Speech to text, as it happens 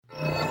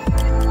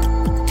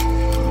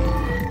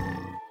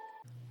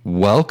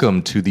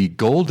Welcome to the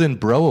Golden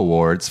Bro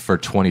Awards for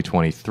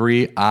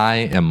 2023. I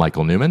am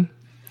Michael Newman.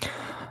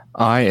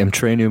 I am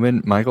Trey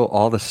Newman. Michael,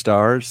 all the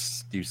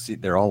stars, do you see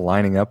they're all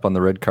lining up on the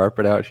red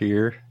carpet out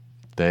here?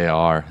 They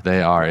are.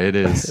 It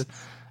is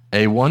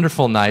a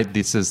wonderful night.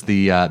 This is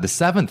the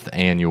seventh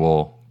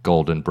annual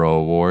Golden Bro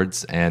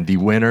Awards, and the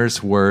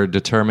winners were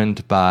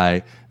determined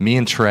by me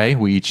and Trey.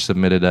 We each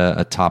submitted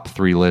a top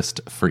three list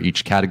for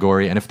each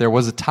category, and if there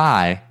was a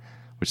tie,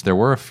 which there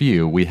were a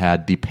few, we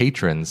had the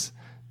patrons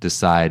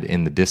decide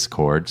in the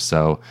Discord.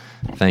 So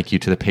thank you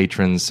to the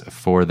patrons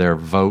for their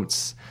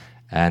votes.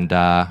 And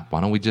why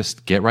don't we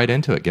just get right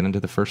into it, get into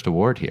the first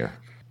award here.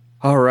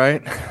 All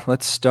right,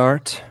 let's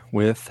start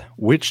with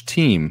which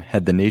team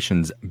had the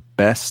nation's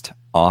best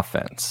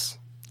offense?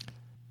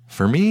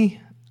 For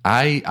me,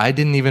 I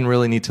didn't even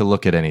really need to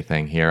look at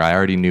anything here. I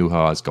already knew who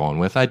I was going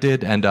with. I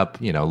did end up,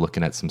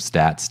 looking at some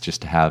stats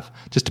just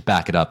to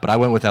back it up, but I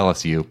went with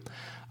LSU.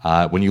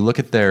 When you look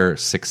at their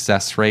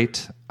success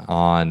rate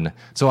on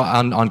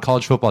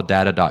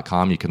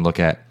collegefootballdata.com, you can look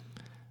at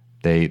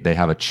they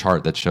have a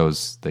chart that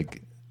shows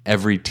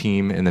every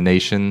team in the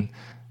nation,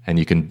 and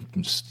you can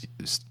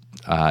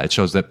it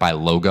shows it by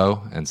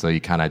logo, and so you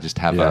kind of just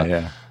have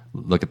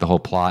look at the whole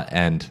plot.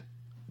 And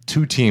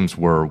two teams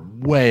were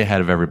way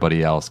ahead of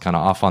everybody else, kind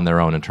of off on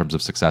their own in terms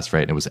of success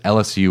rate, and it was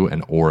LSU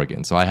and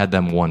Oregon. So I had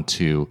them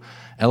 1-2.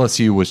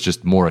 LSU was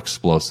just more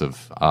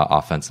explosive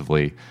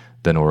offensively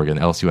than Oregon.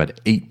 LSU had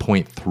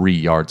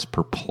 8.3 yards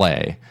per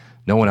play.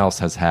 No one else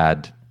has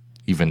had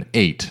even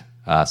 8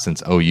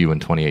 since OU in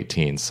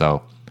 2018.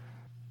 So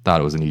thought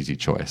it was an easy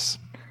choice.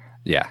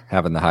 Yeah,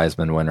 having the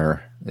Heisman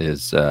winner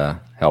is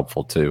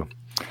helpful too.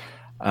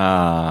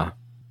 I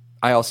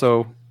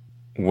also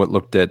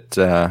looked at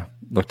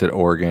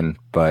Oregon,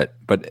 but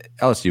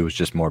LSU was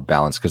just more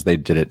balanced because they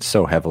did it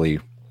so heavily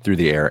through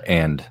the air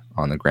and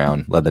on the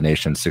ground. Led the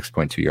nation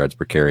 6.2 yards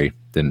per carry.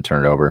 Didn't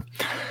turn it over.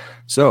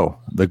 So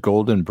the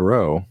Golden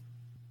Bro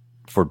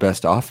for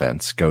best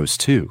offense goes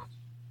to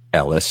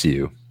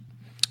LSU.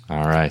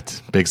 All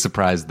right. Big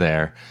surprise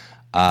there.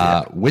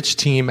 Which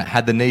team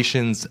had the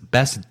nation's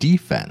best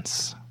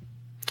defense?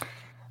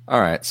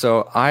 All right.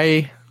 So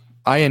I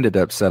ended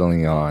up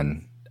settling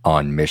on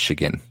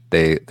Michigan.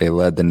 They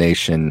led the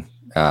nation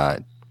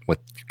with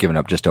giving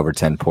up just over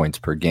 10 points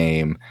per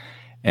game.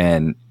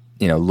 And,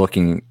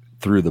 looking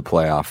through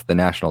the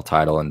national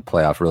title and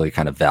playoff really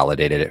kind of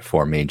validated it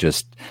for me.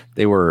 Just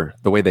the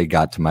way they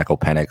got to Michael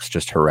Penix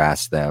just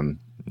harassed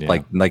them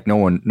like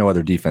no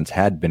other defense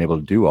had been able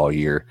to do all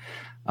year.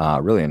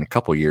 Really in a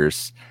couple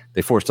years,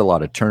 they forced a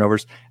lot of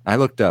turnovers. I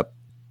looked up,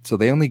 so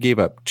they only gave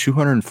up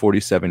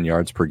 247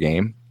 yards per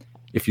game.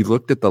 If you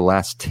looked at the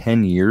last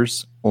 10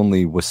 years,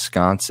 only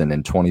Wisconsin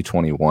in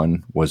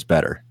 2021 was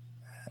better.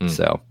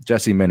 So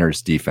Jesse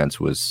Minter's defense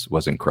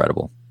was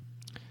incredible.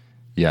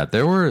 Yeah,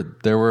 there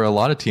were a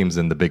lot of teams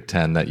in the Big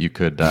Ten that you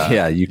could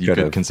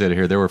consider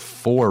here. There were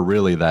 4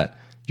 really that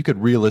you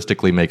could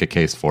realistically make a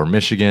case for: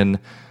 Michigan,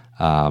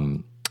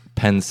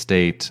 Penn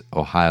State,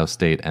 Ohio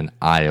State, and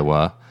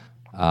Iowa.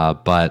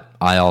 But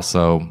I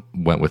also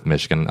went with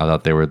Michigan. I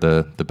thought they were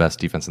the best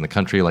defense in the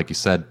country, like you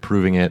said,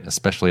 proving it,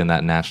 especially in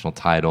that national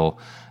title.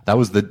 That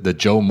was the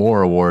Joe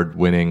Moore Award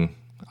winning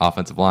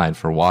offensive line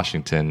for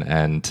Washington,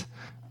 and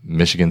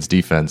Michigan's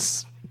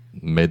defense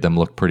made them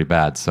look pretty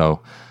bad.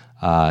 So,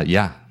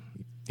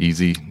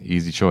 easy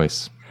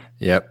choice.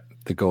 Yep,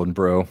 the Golden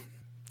Bro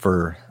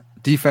for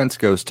defense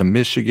goes to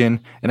Michigan.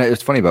 And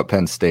it's funny about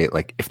Penn State.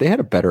 Like, if they had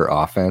a better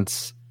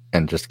offense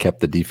and just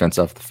kept the defense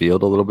off the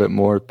field a little bit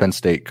more, Penn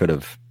State could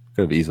have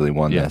easily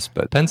won this.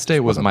 But Penn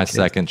State was my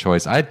second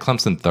choice. I had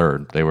Clemson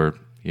third. They were,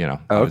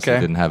 obviously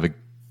didn't have a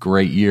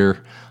great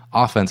year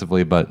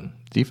offensively, but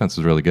defense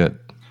was really good.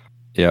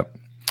 Yep.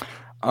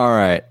 All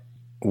right.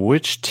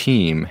 Which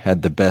team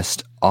had the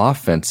best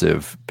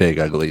offensive Big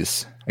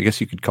Uglies? I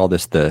guess you could call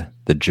this the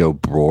Joe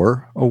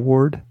Broer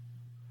Award.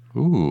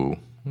 Ooh,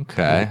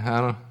 okay. I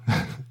don't.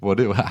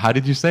 How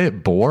did you say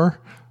it? Boar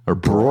or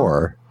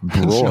Broer?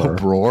 Joe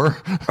Broer.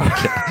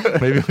 Okay.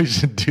 Maybe we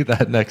should do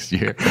that next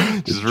year.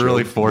 Just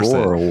really force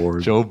Broer it.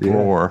 Award. Joe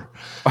Broer.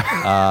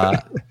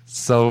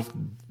 So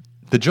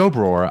the Joe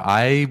Broer,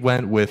 I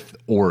went with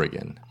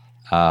Oregon.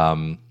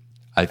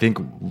 I think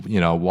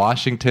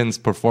Washington's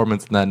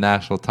performance in that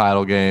national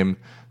title game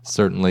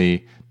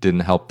certainly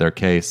didn't help their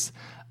case.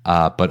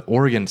 But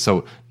Oregon,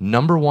 so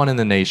number 1 in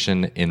the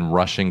nation in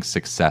rushing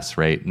success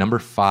rate, number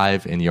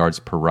 5 in yards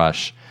per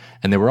rush,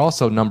 and they were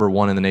also number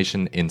 1 in the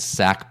nation in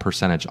sack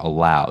percentage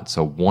allowed,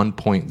 so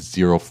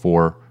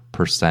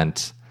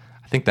 1.04%.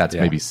 I think that's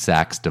maybe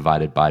sacks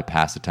divided by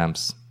pass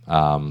attempts.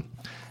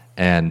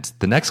 And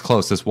the next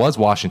closest was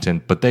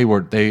Washington, but they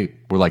were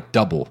like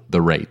double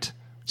the rate.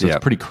 So it's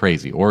pretty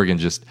crazy. Oregon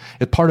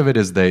part of it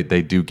is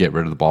they do get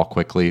rid of the ball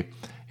quickly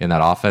in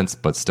that offense,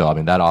 but still, I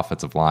mean, that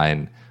offensive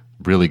line,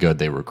 really good.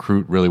 They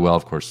recruit really well,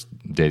 of course,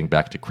 dating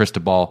back to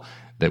Cristobal,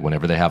 that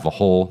whenever they have a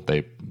hole,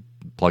 they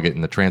plug it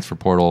in the transfer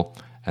portal.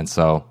 And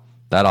so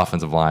that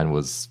offensive line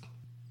was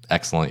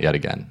excellent yet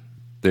again.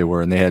 They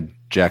were, and they had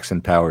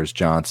Jackson Powers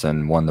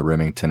Johnson won the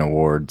Remington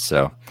Award,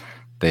 so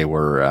they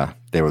were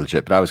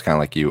legit. But I was kind of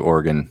like you.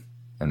 Oregon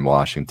and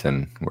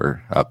Washington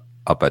were up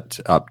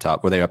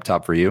top. Were they up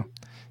top for you?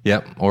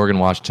 Yep, Oregon,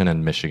 Washington,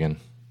 and Michigan.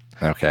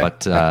 Okay,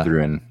 but I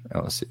threw in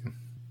LSU.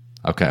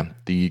 Okay,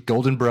 the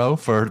Golden Bro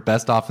for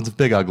best offensive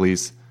big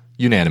uglies,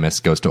 unanimous,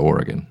 goes to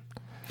Oregon.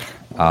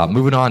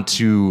 Moving on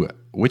to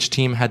which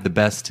team had the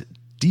best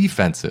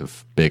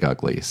defensive big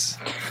uglies.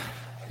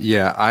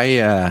 Yeah,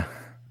 I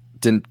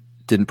didn't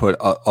put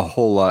a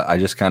whole lot. I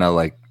just kind of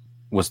like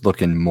was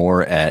looking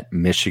more at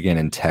Michigan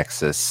and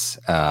Texas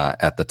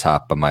at the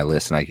top of my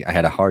list, and I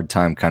had a hard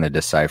time kind of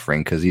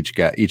deciphering because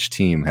each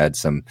team had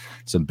some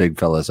big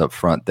fellas up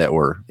front that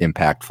were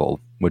impactful.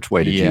 Which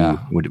way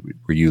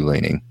were you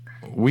leaning?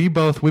 We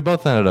both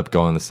ended up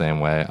going the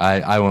same way.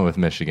 I went with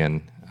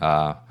Michigan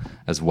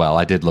as well.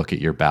 I did look at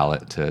your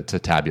ballot to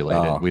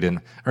tabulate it. We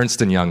didn't.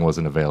 Ernst & Young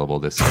wasn't available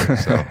this year,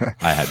 so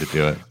I had to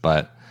do it.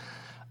 But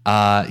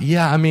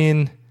yeah, I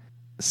mean,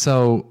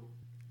 so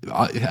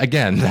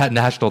again, that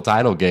national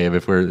title game.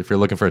 If you're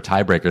looking for a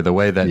tiebreaker, the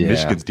way that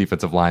Michigan's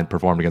defensive line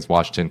performed against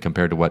Washington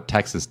compared to what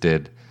Texas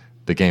did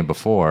the game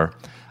before.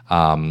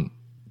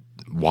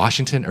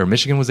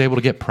 Michigan was able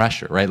to get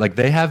pressure, right? Like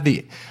they have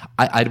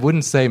I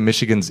wouldn't say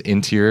Michigan's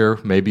interior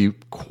maybe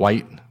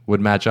quite would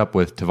match up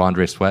with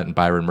Tavondre Sweat and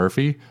Byron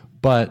Murphy,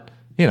 but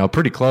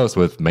pretty close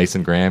with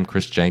Mason Graham,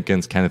 Chris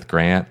Jenkins, Kenneth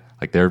Grant.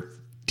 Like they're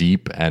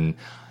deep, and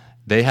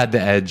they had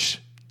the edge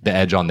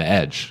on the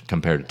edge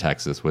compared to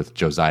Texas with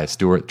Josiah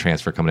Stewart,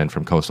 transfer coming in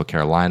from Coastal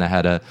Carolina,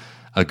 had a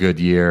good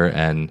year,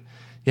 and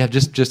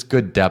just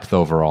good depth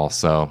overall.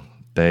 So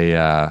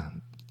they're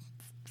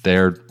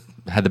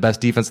had the best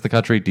defense in the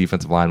country.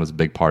 Defensive line was a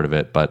big part of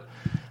it, but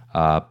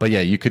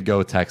yeah, you could go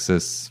with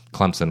Texas.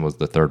 Clemson was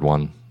the third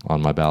one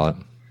on my ballot.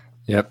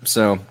 Yep.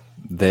 So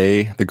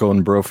the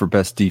Golden Bro for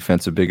best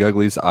defensive big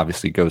uglies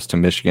obviously goes to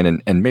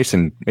Michigan, and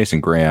Mason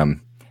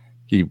Graham.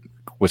 He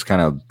was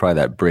kind of probably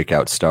that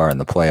breakout star in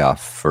the playoff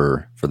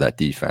for that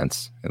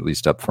defense, at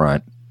least up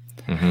front.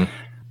 Mm-hmm.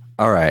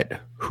 All right,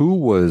 who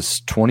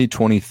was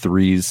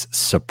 2023's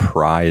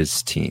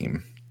surprise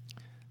team?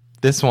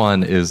 This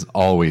one is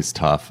always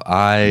tough.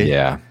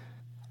 I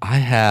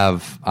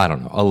have, I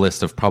don't know, a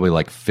list of probably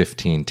like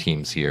 15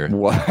 teams here.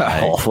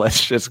 Wow.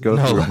 Let's just go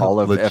through all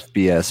of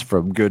FBS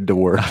from good to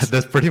worst.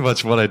 That's pretty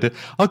much what I did.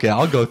 Okay,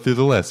 I'll go through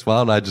the list. Why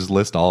don't I just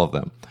list all of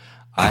them?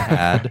 I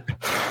had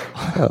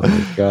oh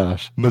my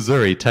gosh.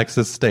 Missouri,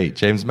 Texas State,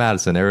 James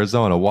Madison,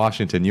 Arizona,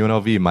 Washington,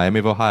 UNLV, Miami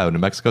of Ohio, New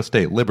Mexico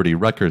State, Liberty,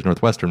 Rutgers,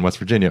 Northwestern, West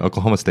Virginia,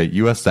 Oklahoma State,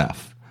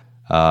 USF.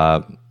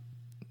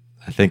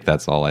 I think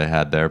that's all I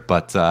had there.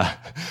 But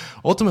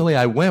ultimately,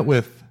 I went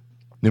with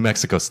New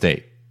Mexico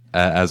State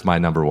as my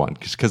number one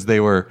because they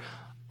were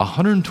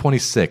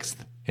 126th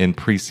in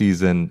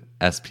preseason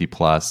SP+.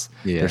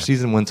 Their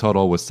season win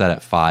total was set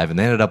at 5, and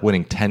they ended up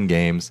winning 10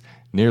 games,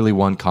 nearly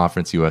won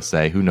Conference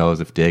USA. Who knows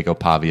if Diego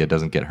Pavia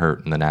doesn't get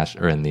hurt in the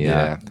national or in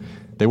the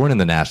they weren't in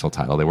the national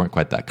title. They weren't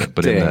quite that good.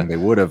 But they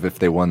would have if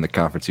they won the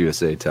Conference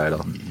USA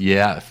title.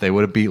 Yeah, if they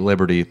would have beat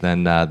Liberty,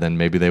 then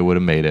maybe they would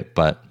have made it.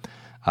 But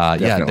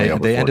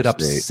they ended up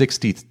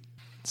 60.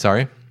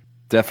 Sorry?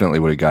 Definitely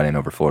would have got in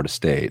over Florida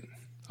State.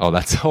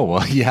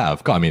 Yeah.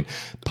 Of course. I mean,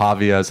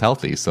 Pavia is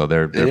healthy, so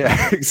they're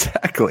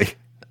exactly.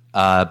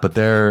 But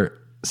they're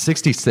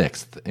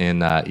 66th in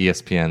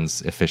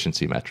ESPN's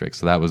efficiency metrics,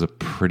 so that was a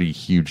pretty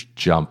huge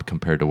jump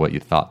compared to what you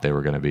thought they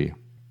were going to be.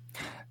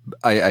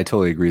 I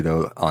totally agree,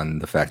 though, on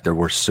the fact there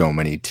were so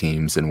many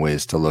teams and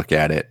ways to look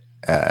at it.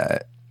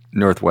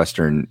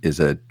 Northwestern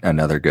is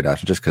another good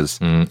option just because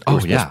it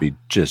was supposed to be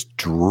just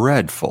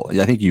dreadful.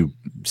 I think you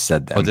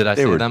said that. Oh, did I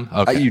say them?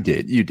 Okay. You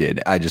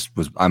did.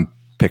 I'm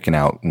picking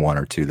out one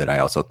or two that I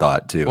also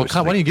thought too. Well,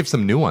 why don't you give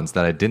some new ones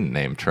that I didn't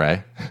name,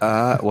 Trey?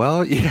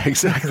 Well, yeah,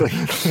 exactly.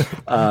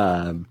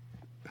 But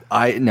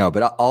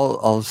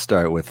I'll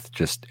start with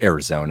just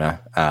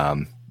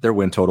Arizona. Their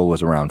win total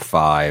was around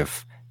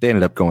 5. They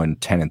ended up going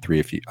 10-3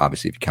 if you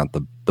count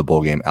the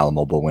bowl game,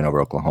 Alamo Bowl win over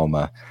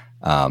Oklahoma.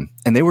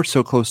 And they were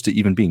so close to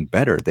even being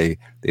better. They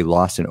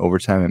lost in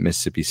overtime at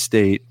Mississippi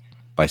State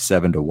by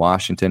 7 to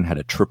Washington, had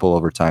a triple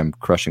overtime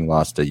crushing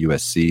loss to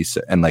USC.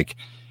 So, and like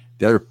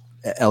the other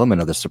element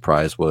of the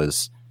surprise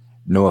was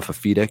Noah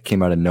Fafita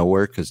came out of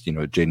nowhere because,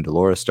 Jaden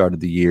Delora started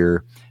the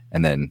year,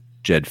 and then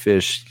Jed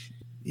Fish,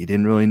 you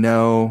didn't really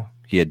know.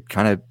 He had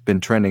kind of been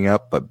trending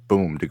up, but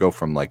boom, to go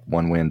from like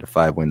 1 win to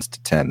 5 wins to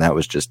 10, that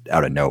was just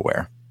out of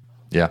nowhere.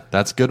 Yeah,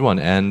 that's a good one.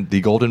 And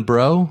the Golden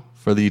Bro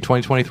for the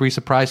 2023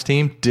 surprise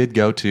team did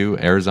go to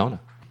Arizona.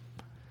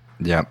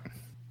 Yep.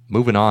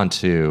 Moving on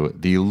to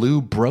the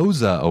Lou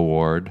Broza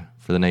Award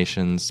for the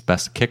nation's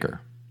best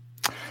kicker.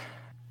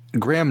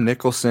 Graham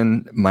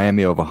Nicholson,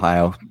 Miami of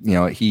Ohio,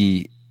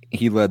 he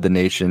led the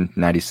nation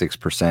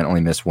 96%, only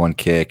missed 1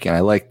 kick. And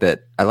I like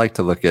that. I like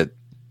to look at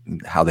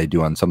how they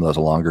do on some of those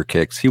longer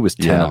kicks. He was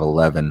 10 of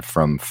 11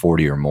 from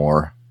 40 or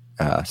more.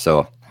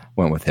 So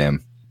went with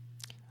him.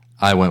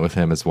 I went with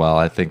him as well.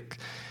 I think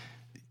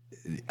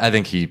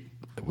he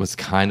was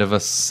kind of a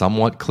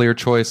somewhat clear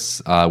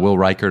choice. Will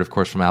Reichert, of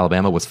course, from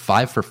Alabama, was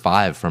 5 for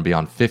 5 from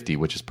beyond 50,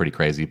 which is pretty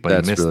crazy. But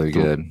that's he missed really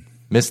good.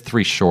 missed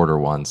 3 shorter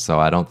ones, so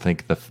I don't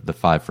think the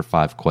 5 for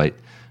 5 quite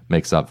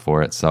makes up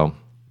for it. So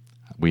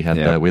we had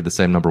the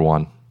same number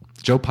 1.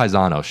 Joe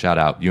Paisano, shout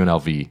out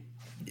UNLV.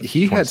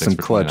 He had some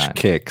clutch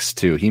kicks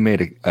too. He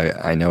made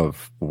I know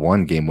of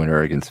one game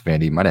winner against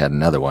Vandy. He might have had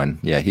another one.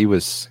 Yeah, he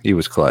was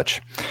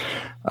clutch.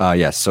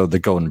 So the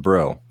Golden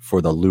Bro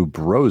for the Lou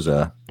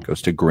Broza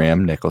goes to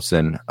Graham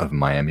Nicholson of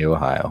Miami,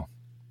 Ohio.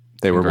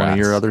 They were one of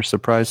your other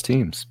surprise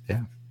teams.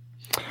 Yeah.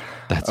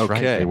 That's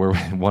right. They were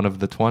one of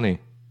the 20.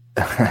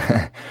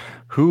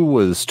 Who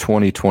was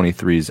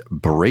 2023's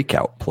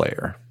breakout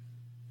player?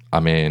 I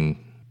mean,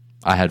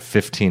 I had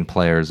 15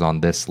 players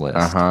on this list.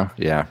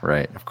 Yeah,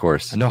 right. Of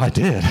course. No, I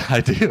did.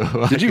 I do.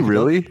 Did you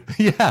really?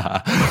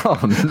 Yeah. Oh,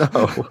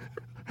 no.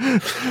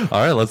 All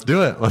right, let's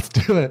do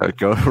it.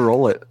 Go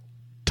roll it.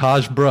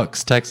 Taj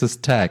Brooks, Texas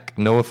Tech.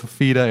 Noah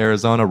Fafita,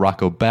 Arizona.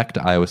 Rocco Becht,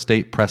 Iowa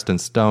State. Preston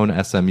Stone,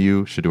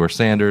 SMU. Shedeur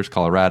Sanders,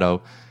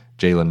 Colorado.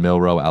 Jalen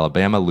Milroe,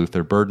 Alabama.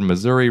 Luther Burden,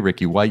 Missouri.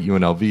 Ricky White,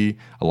 UNLV.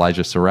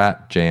 Elijah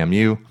Surratt,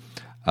 JMU.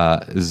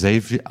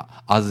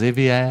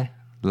 Xavier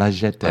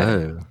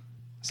Lajette,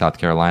 South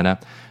Carolina.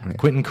 Yeah.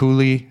 Quentin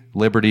Cooley,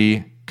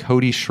 Liberty.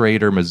 Cody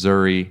Schrader,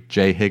 Missouri.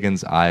 Jay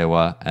Higgins,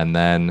 Iowa. And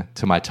then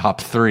to my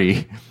top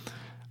 3.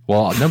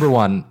 Well, number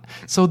 1.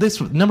 So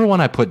number 1,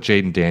 I put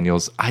Jaden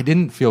Daniels. I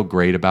didn't feel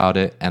great about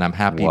it, and I'm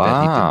happy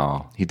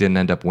that he didn't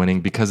end up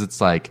winning, because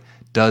it's like,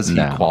 does he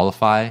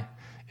qualify?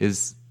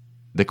 Is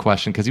the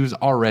question, because he was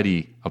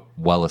already a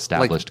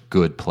well-established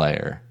good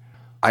player.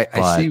 I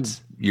see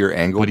your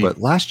angle, but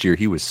last year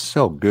he was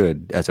so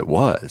good as it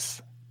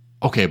was.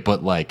 Okay,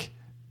 but like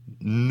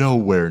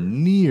nowhere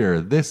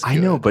near this good. I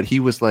know, but he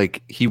was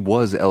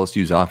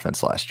LSU's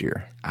offense last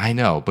year. I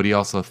know, but he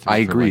also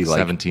threw for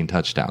 17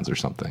 touchdowns or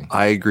something.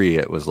 I agree.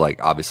 It was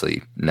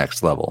obviously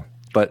next level.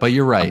 But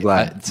you're right. Or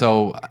I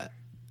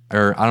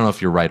don't know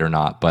if you're right or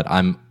not, but I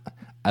am.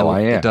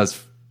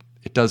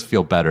 It does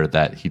feel better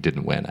that he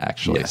didn't win,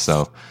 actually. Yes.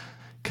 So,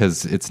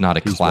 because it's not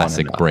a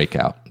classic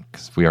breakout,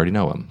 because we already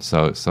know him.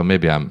 So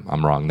maybe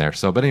I'm wrong there.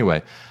 So, but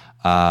anyway,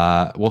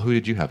 who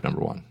did you have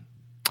number 1?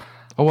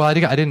 Oh, well, I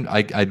didn't.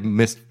 I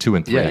missed 2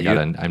 and 3.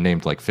 Yeah, I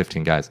named like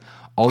 15 guys.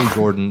 Ollie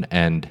Gordon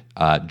and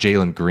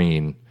Jalen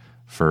Green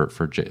for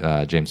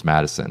James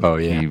Madison. Oh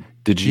yeah.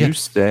 Did you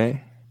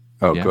say?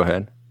 Oh, yeah. Go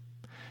ahead.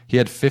 He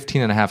had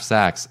 15 and a half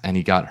sacks, and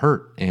he got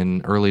hurt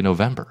in early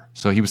November.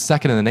 So he was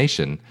second in the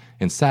nation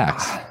in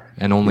sacks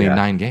and only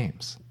 9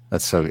 games.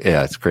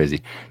 It's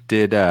crazy.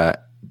 Did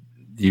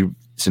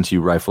since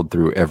you rifled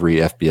through every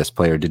FBS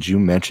player, did you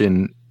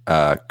mention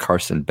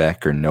Carson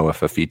Beck or Noah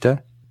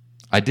Fafita?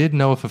 I did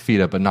Noah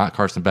Fafita, but not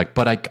Carson Beck.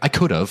 But I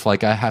could have.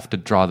 I have to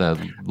draw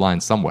the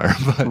line somewhere.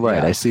 But,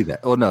 right, yeah. I see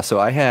that. Well, no. So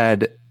I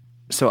had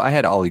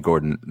Ollie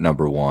Gordon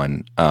number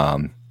 1.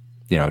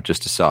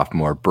 Just a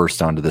sophomore,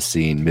 burst onto the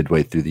scene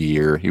midway through the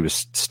year. He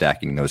was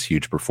stacking those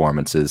huge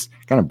performances,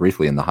 kind of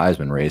briefly in the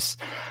Heisman race.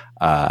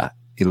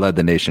 He led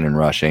the nation in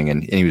rushing,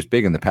 and he was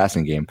big in the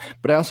passing game.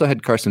 But I also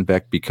had Carson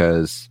Beck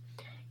because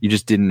you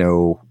just didn't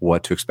know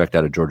what to expect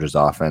out of Georgia's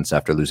offense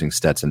after losing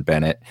Stetson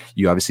Bennett.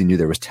 You obviously knew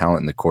there was talent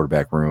in the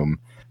quarterback room,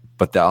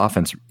 but the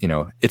offense,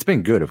 it's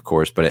been good, of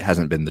course, but it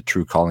hasn't been the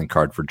true calling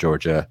card for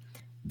Georgia.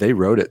 They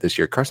rode it this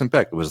year. Carson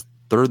Beck was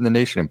 3rd in the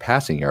nation in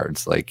passing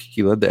yards.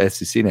 He led the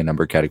SEC in a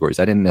number of categories.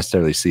 I didn't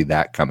necessarily see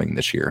that coming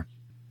this year.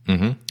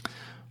 Mm-hmm.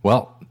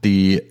 Well,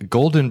 the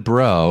Golden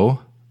Bro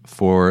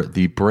for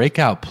the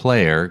breakout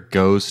player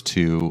goes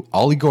to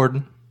Ollie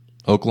Gordon,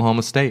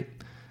 Oklahoma State.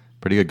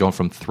 Pretty good, going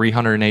from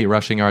 308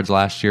 rushing yards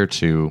last year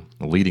to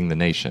leading the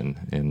nation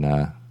in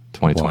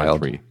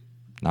 2023. Wild.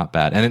 Not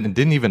bad. And it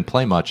didn't even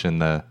play much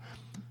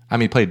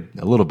he played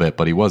a little bit,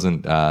 but he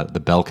wasn't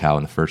the bell cow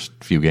in the first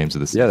few games of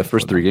the season. Yeah, the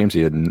first 3 games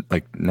he had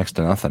next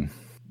to nothing.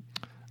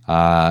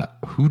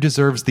 Who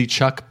deserves the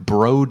Chuck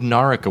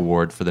Brodnarek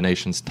Award for the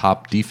nation's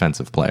top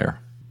defensive player?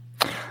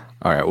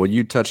 All right. Well,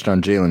 you touched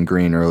on Jalen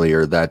Green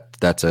earlier.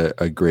 That's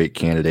a great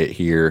candidate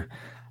here.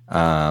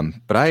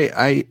 But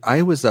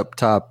I was up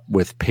top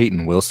with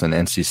Peyton Wilson,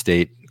 NC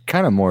State,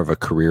 kind of more of a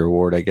career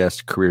award, I guess.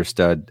 Career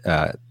stud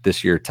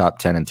this year, top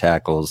 10 in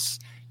tackles.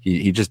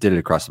 He just did it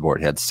across the board.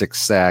 He had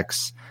 6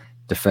 sacks,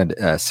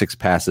 6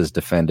 passes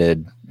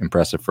defended,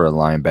 impressive for a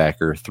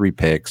linebacker, 3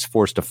 picks,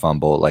 forced a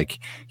fumble.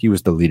 He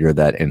was the leader of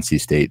that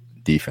NC State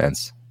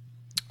defense.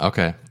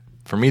 Okay.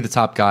 For me, the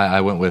top guy, I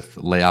went with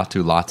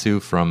Leatu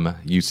Latu from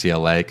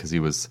UCLA because he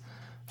was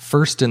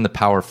first in the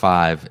Power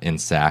 5 in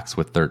sacks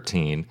with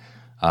 13.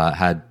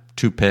 Had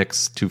 2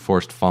 picks, 2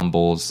 forced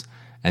fumbles,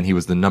 and he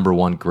was the number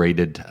 1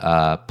 graded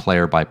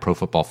player by Pro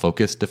Football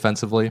Focus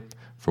defensively,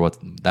 for what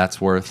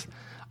that's worth.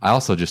 I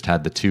also just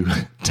had the 2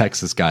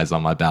 Texas guys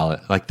on my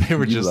ballot. They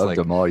were just loved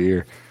them all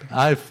year.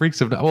 I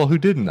freaks of well, who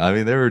didn't?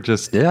 They were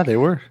just they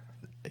were.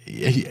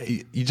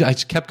 I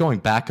just kept going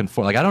back and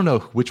forth. I don't know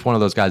which one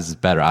of those guys is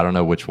better. I don't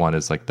know which one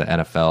is the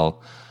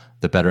NFL,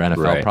 the better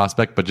NFL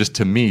prospect. But just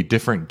to me,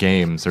 different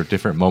games or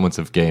different moments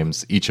of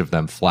games, each of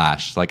them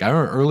flashed. I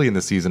remember early in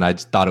the season, I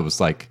just thought it was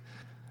I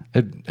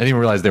didn't even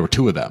realize there were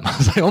 2 of them. I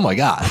was like, oh my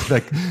god,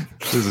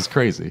 this is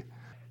crazy.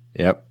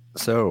 Yep.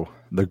 So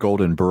the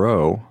Golden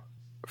Bro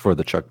for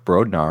the Chuck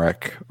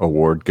Brodnarek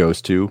Award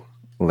goes to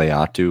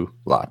Laiatu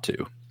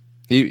Latu.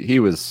 He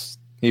was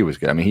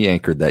good. I mean, he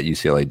anchored that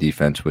UCLA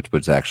defense, which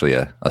was actually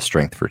a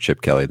strength for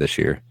Chip Kelly this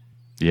year.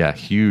 Yeah,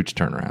 huge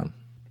turnaround.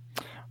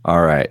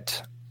 All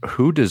right.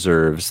 Who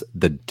deserves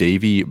the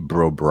Davy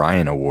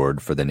Brobrien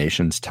Award for the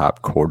nation's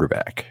top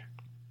quarterback?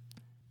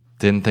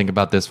 Didn't think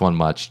about this one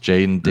much.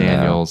 Jaden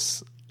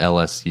Daniels,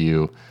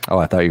 LSU. Oh,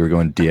 I thought you were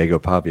going Diego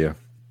Pavia.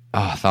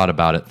 Oh, thought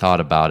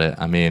about it.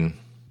 I mean,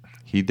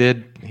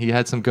 he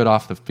had some good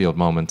off the field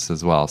moments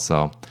as well.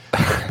 So,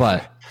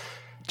 but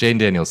Jaden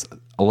Daniels,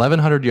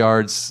 1,100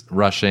 yards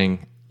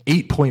rushing,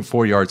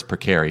 8.4 yards per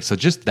carry. So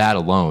just that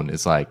alone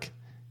is like,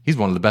 he's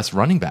one of the best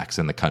running backs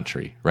in the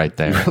country right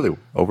there. Really?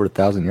 Over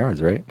 1,000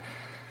 yards, right?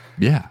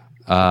 Yeah.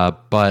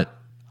 But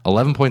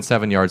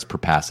 11.7 yards per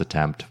pass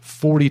attempt,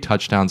 40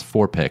 touchdowns,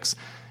 4 picks.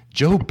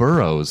 Joe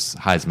Burrow's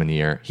Heisman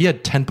year, he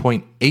had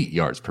 10.8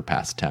 yards per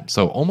pass attempt.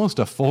 So almost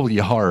a full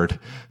yard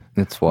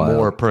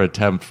more per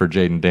attempt for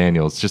Jaden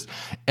Daniels. Just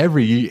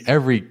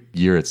every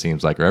year it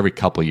seems like, or every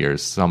couple of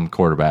years, some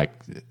quarterback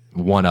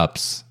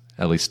one-ups,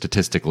 at least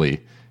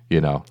statistically,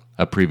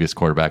 a previous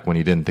quarterback when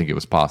he didn't think it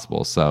was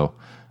possible. So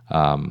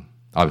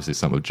obviously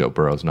some of Joe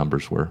Burrow's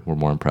numbers were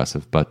more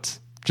impressive, but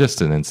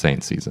just an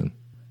insane season.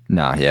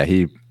 Nah, yeah,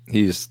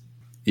 he's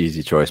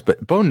easy choice.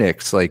 But Bo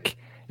Nix, like,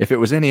 if it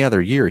was any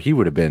other year, he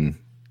would have been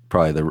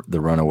probably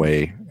the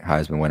runaway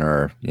Heisman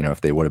winner,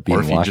 if they would have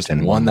beaten Washington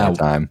just won that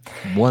time.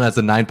 One as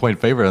a 9-point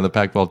favorite in the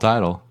Pac-12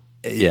 title.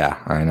 Yeah,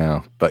 I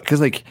know. But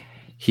because, like,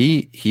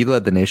 he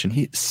led the nation.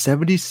 He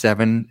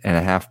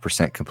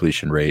 77.5%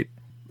 completion rate,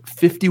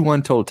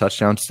 51 total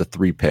touchdowns to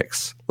 3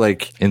 picks.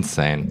 Like,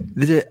 insane.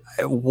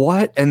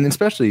 What? And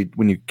especially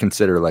when you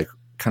consider, like,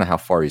 kind of how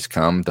far he's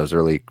come those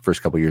early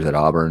first couple years at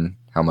Auburn,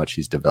 how much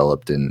he's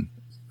developed, and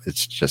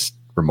it's just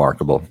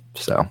remarkable.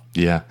 So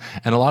yeah,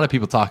 and a lot of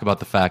people talk about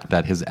the fact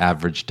that his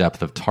average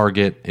depth of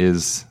target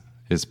is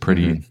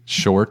pretty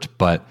short,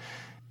 but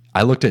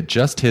I looked at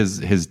just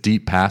his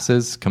deep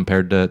passes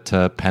compared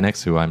to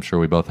Penix, who I'm sure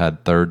we both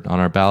had third on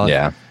our ballot.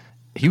 Yeah,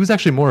 he was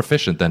actually more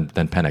efficient than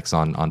Penix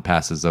on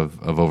passes of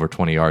over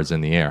 20 yards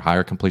in the air,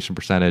 higher completion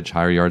percentage,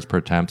 higher yards per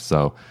attempt.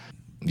 So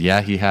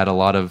yeah, he had a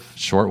lot of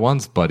short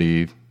ones, but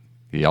he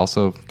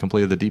also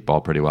completed the deep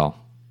ball pretty well.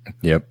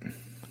 Yep.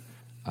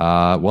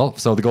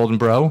 So the Golden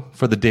Bro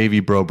for the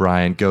Davy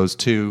Brobrien goes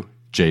to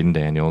Jaden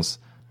Daniels,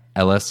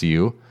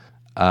 LSU.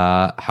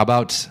 How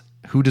about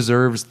who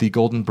deserves the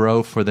Golden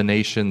Bro for the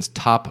nation's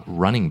top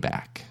running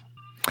back?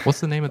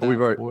 What's the name of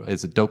that?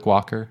 Is it Doak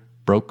Walker?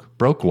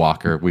 Broke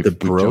Walker. We've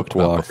joked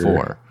about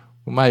before.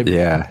 I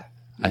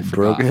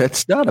forgot.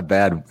 It's not a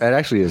bad. It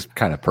actually is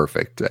kind of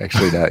perfect.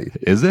 Actually, that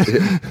is it.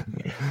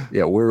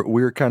 Yeah,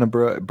 we're kind of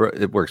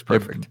it works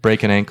perfect.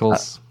 Breaking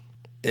ankles.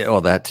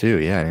 Well, that too.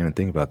 Yeah, I didn't even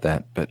think about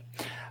that. But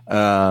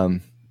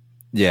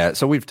yeah,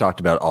 so we've talked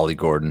about Ollie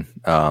Gordon.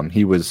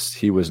 He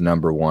was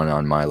number one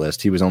on my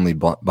list. He was only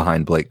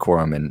behind Blake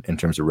Corum in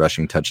terms of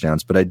rushing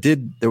touchdowns. But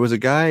there was a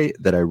guy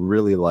that I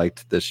really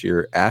liked this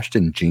year,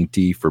 Ashton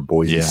Jeanty for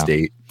Boise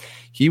State.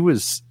 He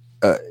was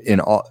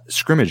in all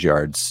scrimmage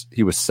yards.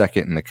 He was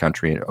second in the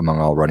country among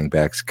all running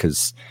backs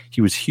because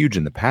he was huge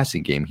in the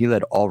passing game. He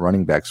led all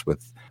running backs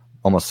with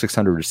almost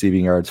 600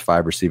 receiving yards,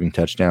 5 receiving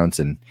touchdowns,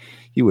 and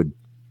he would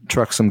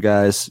truck some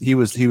guys. He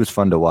was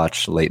fun to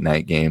watch late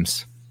night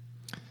games.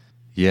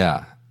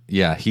 Yeah.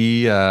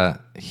 He's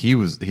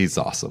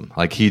awesome.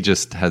 Like, he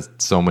just has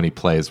so many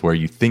plays where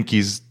you think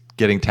he's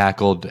getting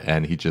tackled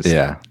and he just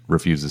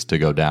refuses to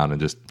go down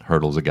and just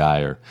hurdles a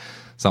guy or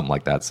something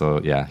like that.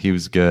 So yeah, he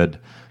was good.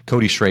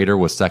 Cody Schrader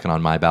was second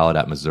on my ballot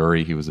at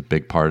Missouri. He was a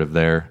big part of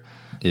their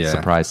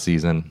surprise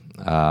season.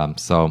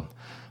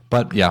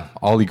 But yeah,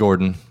 Ollie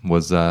Gordon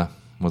was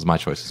my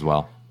choice as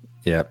well.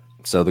 Yep.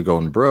 So the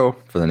Golden Bro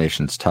for the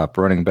nation's top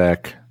running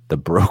back, the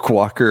Broke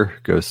Walker,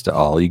 goes to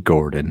Ollie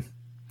Gordon.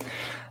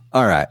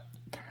 All right.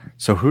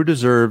 So who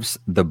deserves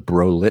the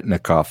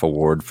Brolitnikoff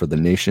Award for the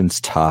nation's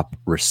top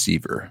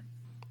receiver?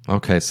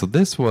 Okay, so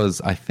this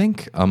was, I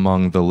think,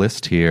 among the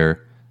list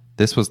here,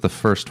 this was the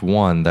first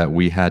one that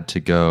we had to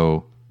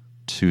go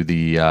to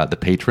the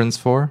patrons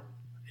for.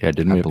 Yeah,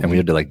 didn't we? And we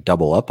had to like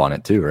double up on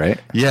it too, right?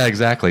 Yeah,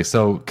 exactly.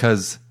 So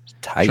because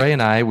Trey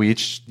and I, we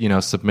each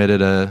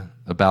submitted a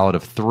ballot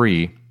of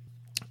 3,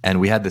 and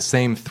we had the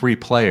same 3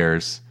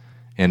 players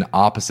in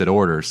opposite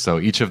orders. So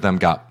each of them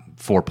got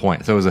 4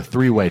 points. So it was a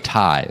 3-way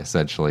tie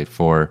essentially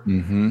for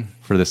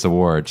this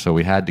award. So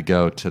we had to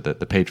go to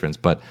the patrons.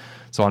 But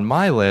so on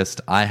my list,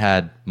 I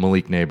had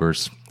Malik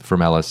Neighbors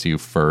from LSU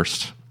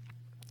first.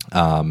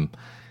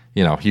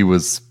 He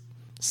was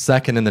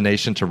second in the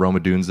nation to Rome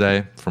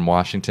Odunze from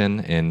Washington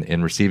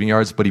in receiving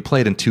yards, but he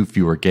played in 2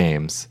 fewer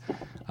games.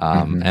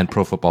 And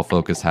Pro Football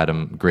Focus had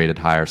him graded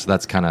higher. So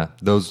that's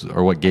those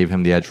are what gave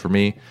him the edge for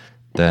me.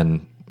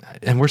 Then,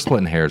 and we're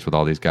splitting hairs with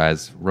all these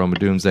guys. Rome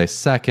Odunze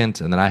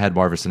second, and then I had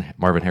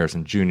Marvin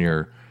Harrison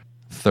Jr.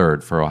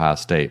 third for Ohio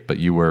State. But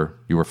you were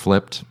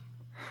flipped.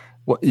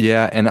 Well,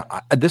 yeah, and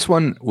this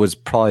one was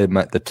probably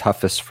the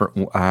toughest for.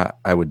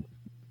 I would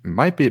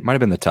might have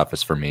been the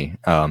toughest for me.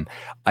 I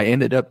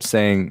ended up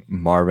saying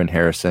Marvin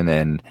Harrison,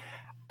 and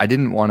I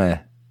didn't want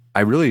to. I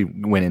really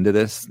went into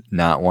this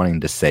not wanting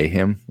to say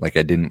him. Like,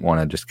 I didn't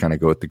want to just kind of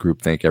go with the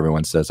group think.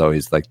 Everyone says, oh,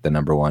 he's like the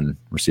number one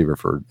receiver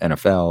for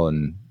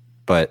NFL,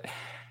 but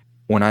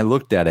when I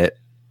looked at it,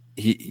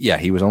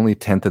 he was only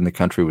 10th in the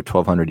country with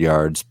 1,200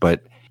 yards,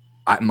 but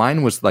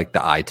mine was like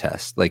the eye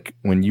test. Like,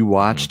 when you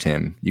watched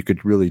him, you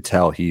could really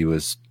tell he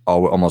was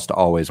almost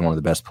always one of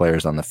the best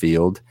players on the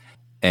field.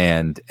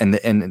 And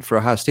for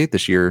Ohio State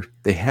this year,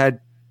 they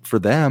had, for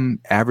them,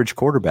 average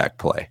quarterback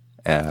play.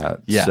 So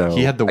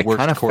he had the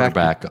worst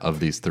quarterback of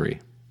these three.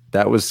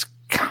 That was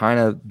kind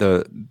of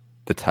the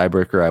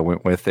tiebreaker I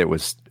went with. It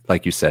was,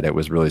 like you said, it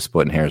was really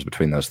splitting hairs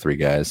between those three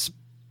guys,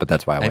 but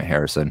that's why I went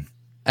Harrison.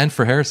 And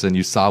for Harrison,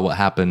 you saw what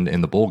happened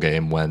in the bowl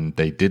game when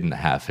they didn't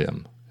have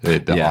him.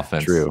 The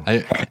offense. True.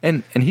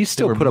 And he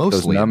still put up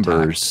those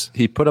numbers. Intact.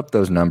 He put up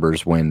those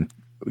numbers when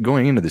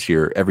going into this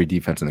year, every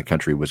defense in the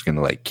country was going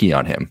to like key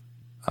on him.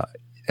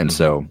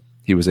 So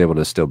he was able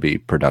to still be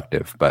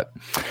productive, but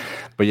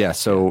yeah,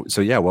 so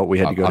yeah, what we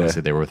had to go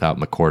obviously they were without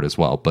McCourt as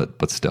well,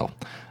 but still.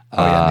 In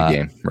the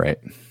game, right.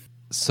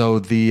 So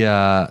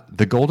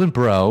the Golden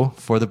Bro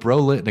for the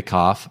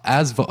Biletnikoff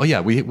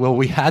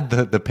we had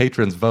the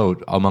patrons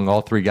vote among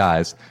all three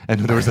guys, and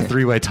there was a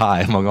three-way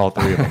tie among all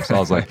three of them. So I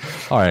was like,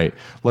 all right,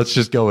 let's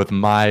just go with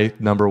my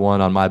number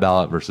one on my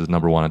ballot versus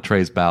number one on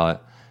Trey's ballot,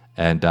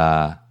 and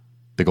the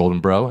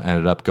Golden Bro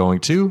ended up going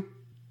to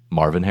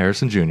Marvin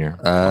Harrison Jr.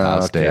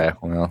 Ohio State. Okay,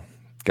 well,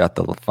 got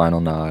the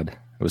final nod.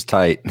 It was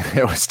tight.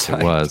 It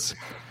was.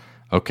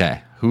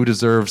 Okay. Who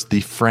deserves the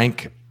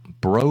Frank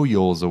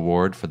Broyles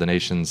Award for the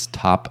nation's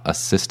top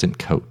assistant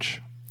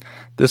coach?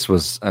 This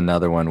was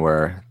another one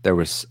where there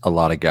was a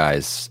lot of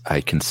guys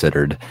I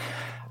considered.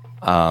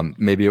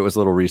 Maybe it was a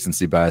little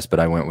recency bias, but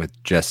I went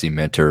with Jesse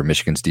Minter,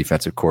 Michigan's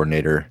defensive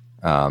coordinator.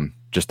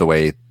 Just the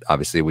way,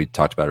 obviously, we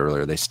talked about it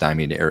earlier, they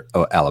stymied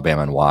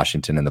Alabama and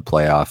Washington in the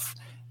playoff.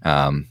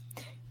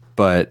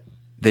 But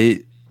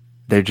they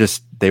were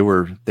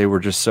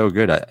just so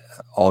good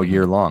all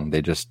year long.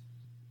 They just,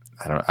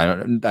 I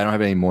don't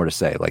have any more to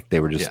say. Like, they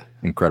were just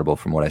incredible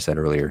from what I said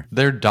earlier.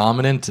 They're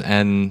dominant,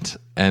 and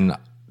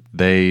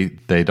they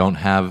don't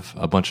have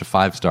a bunch of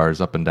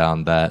 5-stars up and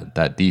down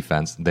that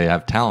defense. They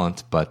have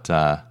talent, but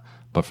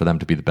for them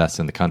to be the best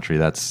in the country,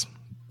 that's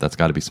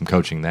got to be some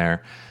coaching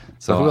there.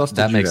 So who else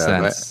that makes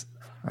sense.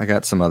 I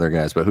got some other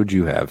guys, but who'd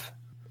you have?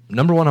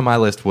 Number one on my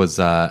list was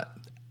I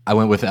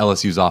went with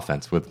LSU's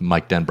offense with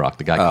Mike Denbrock,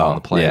 the guy calling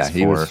the plays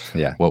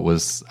what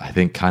was, I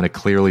think, kind of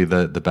clearly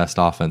the best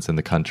offense in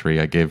the country.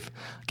 I gave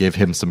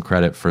him some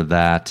credit for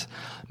that.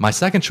 My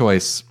second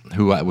choice,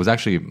 who was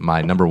actually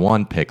my number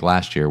one pick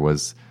last year,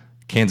 was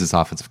Kansas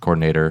offensive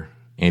coordinator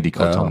Andy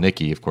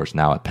Kotelnicki, of course,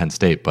 now at Penn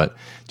State. But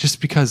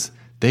just because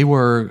they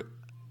were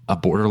a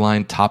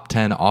borderline top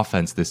 10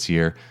 offense this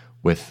year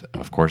with,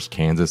 of course,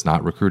 Kansas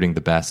not recruiting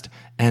the best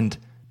and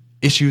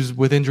issues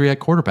with injury at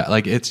quarterback.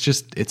 Like, it's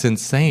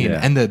insane. Yeah.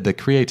 And the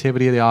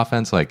creativity of the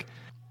offense, like,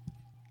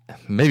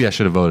 maybe I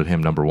should have voted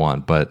him number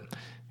one, but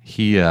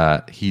he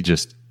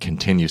just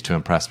continues to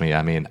impress me.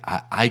 I mean,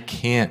 I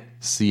can't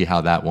see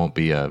how that won't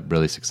be a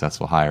really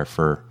successful hire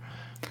for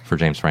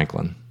James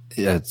Franklin.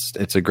 Yeah,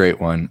 it's a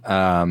great one.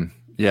 Some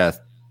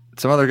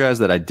other guys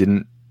that I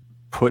didn't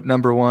put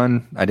number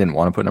one, I didn't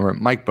want to put number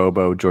one. Mike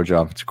Bobo, Georgia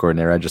offensive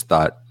coordinator. I just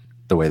thought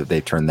the way that they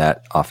turned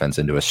that offense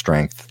into a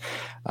strength.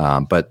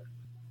 But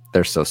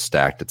they're so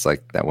stacked. It's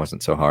like that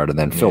wasn't so hard. And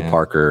then Phil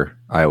Parker,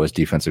 Iowa's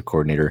defensive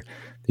coordinator.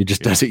 He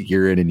just does it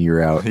year in and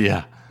year out.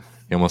 Yeah.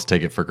 You almost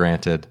take it for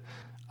granted.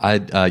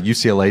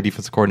 UCLA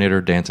defensive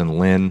coordinator, Danton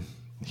Lynn.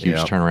 Huge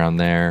turnaround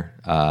there.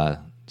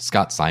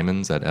 Scott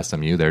Simons at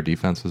SMU, their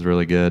defense was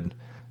really good.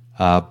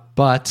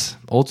 But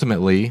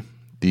ultimately,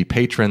 the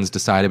patrons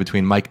decided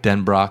between Mike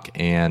Denbrock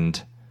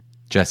and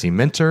Jesse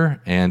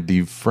Minter, and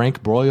the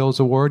Frank Broyles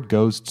Award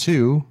goes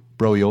to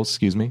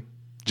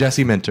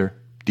Jesse Minter,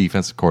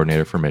 defensive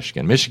coordinator for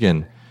Michigan.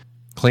 Michigan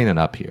cleaning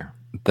up here.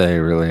 They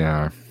really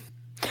are.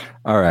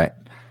 All right.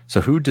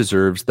 So who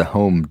deserves the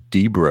Home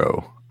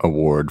Debro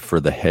Award for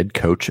the head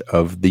coach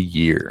of the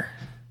year?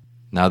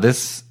 Now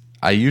this,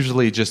 I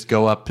usually just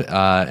go up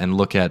and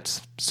look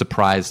at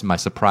my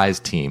surprise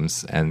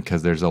teams, and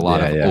because there's a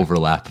lot of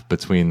overlap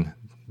between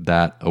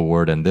that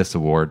award and this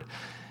award.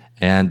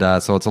 And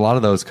so it's a lot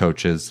of those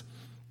coaches.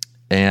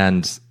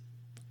 And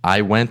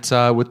I went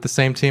with the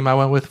same team I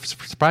went with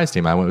surprise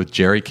team. I went with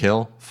Jerry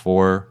Kill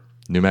for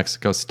New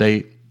Mexico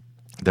State.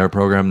 They're a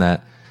program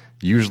that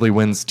usually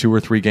wins 2 or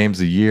 3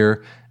 games a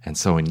year. And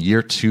so in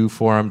year 2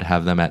 for them, to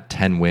have them at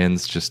 10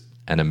 wins, just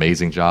an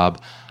amazing job.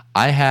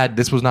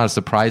 This was not a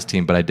surprise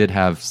team, but I did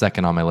have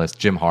second on my list,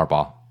 Jim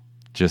Harbaugh,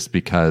 just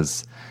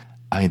because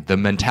the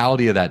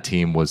mentality of that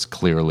team was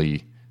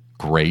clearly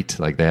great.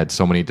 Like, they had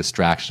so many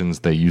distractions.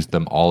 They used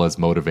them all as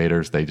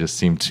motivators. They just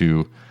seemed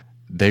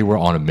they were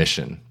on a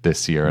mission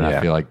this year. And I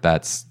feel like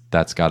that's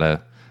got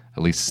to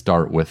at least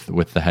start with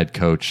the head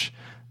coach.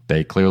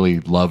 They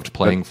clearly loved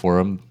playing for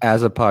him.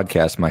 As a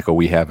podcast, Michael,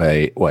 we have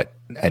an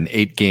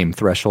 8-game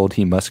threshold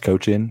he must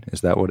coach in.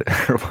 Is that what?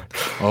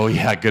 Oh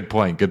yeah, good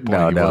point. Good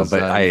point. But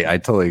I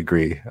totally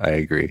agree. I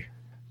agree.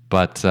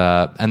 But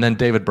and then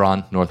David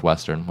Braun,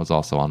 Northwestern, was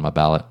also on my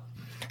ballot.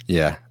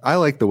 Yeah, I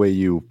like the way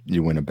you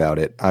went about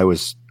it. I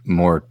was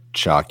more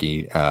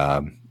chalky.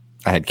 I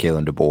had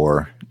Kalen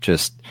DeBoer.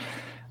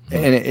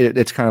 And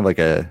it's kind of like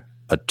a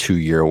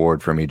 2-year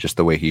award for me. Just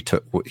the way he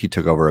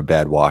took over a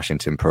bad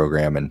Washington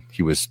program, and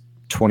he was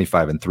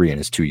 25-3 in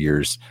his 2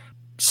 years.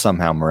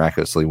 Somehow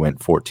miraculously went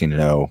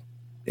 14-0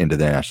 into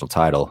the national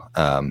title.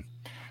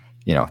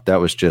 That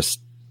was just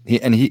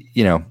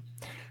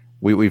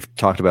we've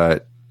talked about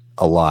it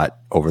a lot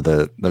over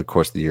the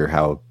course of the year,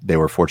 how they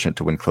were fortunate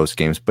to win close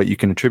games, but you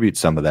can attribute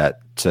some of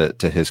that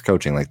to his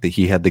coaching. Like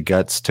he had the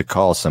guts to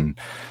call some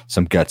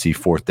gutsy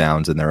fourth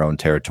downs in their own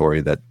territory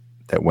that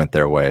went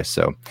their way.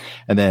 So,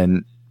 and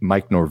then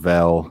Mike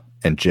Norvell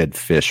and Jed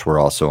Fish were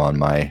also on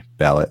my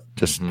ballot.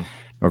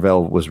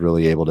 Norvell was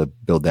really able to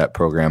build that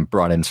program,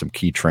 brought in some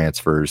key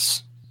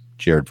transfers.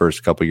 Jared Verse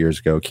a couple years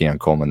ago, Keon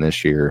Coleman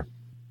this year.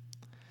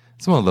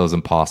 It's one of those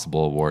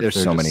impossible awards.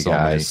 There's so many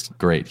guys. Many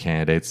great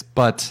candidates.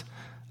 But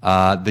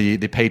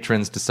the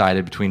patrons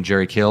decided between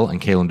Jerry Kill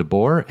and Kalen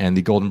DeBoer, and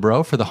the Golden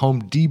Bro for the Home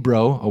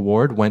D-Bro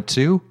Award went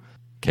to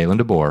Kalen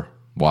DeBoer,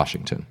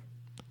 Washington.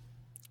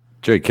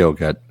 Jerry Kill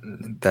got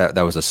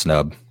that was a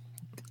snub.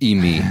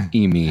 E-me.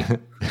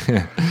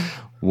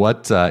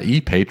 What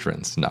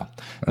patrons? No.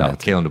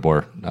 Kalen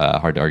DeBoer.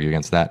 Hard to argue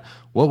against that.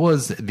 What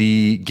was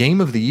the game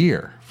of the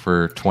year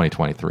for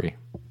 2023?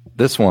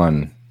 This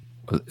one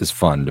is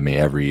fun to me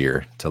every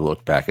year to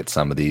look back at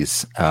some of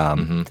these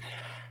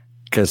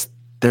because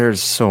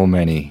there's so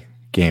many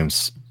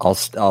games.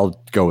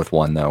 I'll go with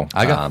one though.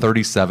 I got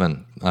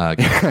 37. I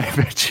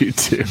bet you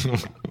too.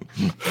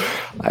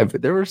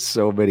 There were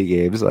so many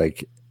games.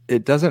 Like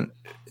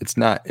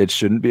it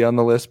shouldn't be on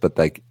the list, but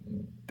like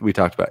we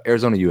talked about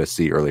Arizona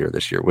USC earlier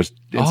this year was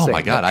insane. Oh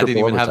my God, I didn't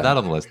even have that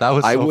on the list. That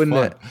was so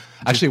fun.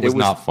 Actually, it was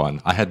not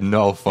fun. I had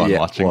no fun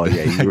watching that.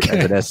 Yeah, you were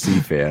an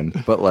SC fan,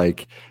 but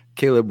like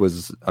Caleb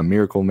was a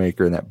miracle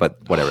maker in that, but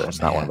whatever,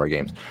 that's not one of our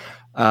games.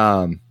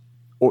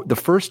 The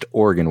first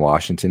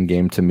Oregon-Washington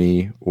game to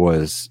me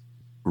was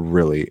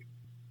really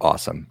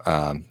awesome.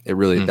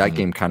 That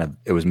game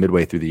it was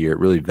midway through the year. It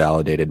really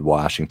validated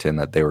Washington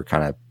that they were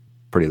kind of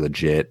pretty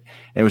legit.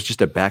 And it was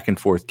just a back and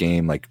forth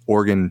game. Like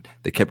Oregon,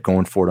 they kept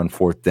going for it on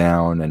fourth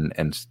down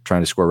and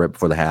trying to score right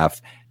before the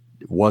half.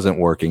 It wasn't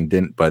working,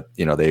 but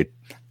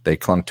they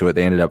clung to it.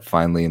 They ended up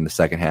finally in the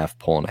second half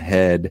pulling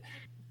ahead.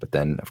 But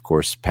then, of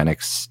course,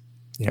 Penix,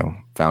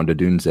 found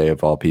Odunze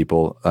of all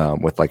people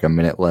with like a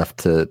minute left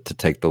to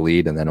take the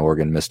lead. And then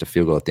Oregon missed a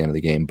field goal at the end of the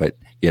game. But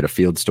you had a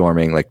field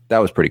storming. Like that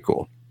was pretty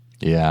cool.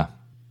 Yeah,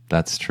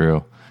 that's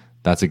true.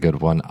 That's a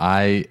good one.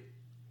 I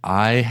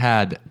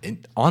had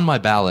on my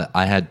ballot,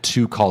 I had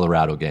 2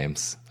 Colorado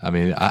games. I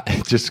mean,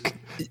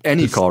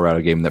 any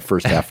Colorado game in the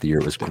first half of the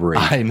year was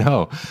great. I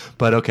know,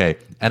 but okay.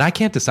 And I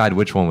can't decide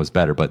which one was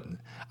better, but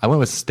I went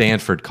with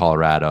Stanford,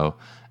 Colorado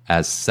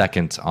as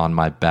second on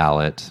my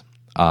ballot.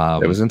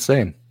 That was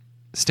insane.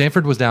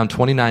 Stanford was down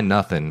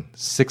 29-0,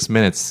 6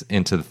 minutes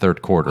into the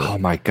third quarter. Oh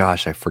my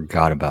gosh, I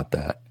forgot about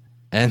that.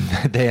 And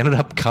they ended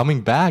up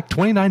coming back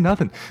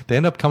 29-0. They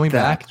ended up coming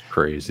back. That's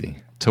crazy.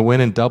 To win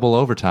in double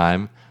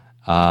overtime.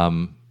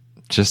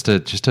 Just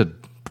a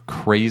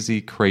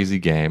crazy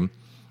game.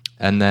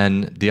 And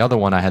then the other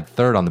one I had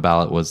third on the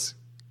ballot was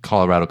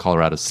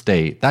Colorado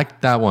State.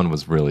 That one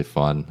was really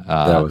fun.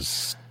 I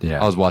was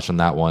watching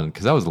that one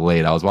because I was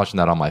late. I was watching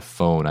that on my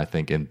phone, I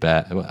think, in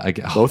bed.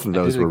 Both of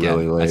those were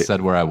really late. I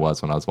said where I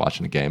was when I was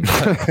watching the game.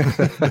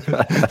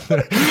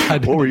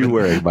 What were you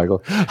wearing,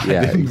 Michael?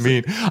 Yeah,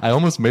 I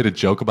almost made a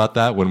joke about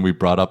that when we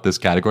brought up this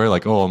category.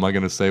 Like, oh, am I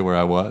going to say where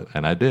I was?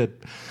 And I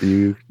did.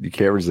 You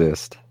can't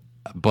resist.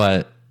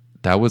 But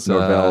that was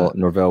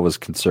Norvell was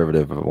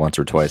conservative once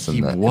or twice.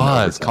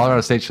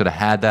 Colorado State should have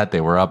had that.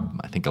 They were up,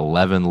 I think,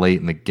 11 late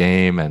in the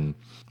game, and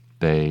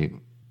they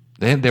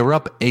were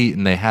up 8,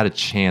 and they had a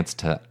chance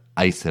to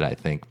ice it, I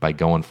think, by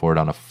going for it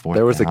on a fourth.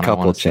 There was down, a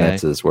couple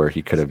chances where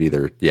he could have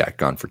either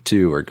gone for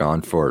 2 or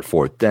gone for it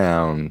fourth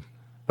down,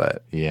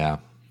 but yeah.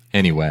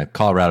 Anyway,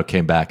 Colorado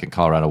came back and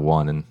Colorado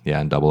won, and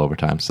in double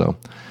overtime. So,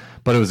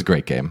 but it was a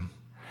great game.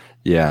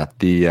 Yeah,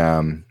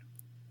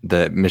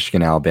 the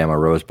Michigan-Alabama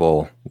Rose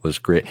Bowl was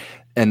great.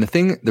 And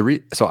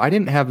so I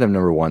didn't have them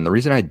number 1. The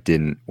reason I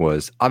didn't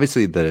was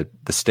obviously the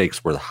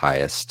stakes were the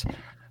highest,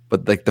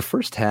 but like the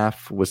first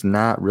half was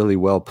not really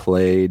well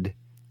played.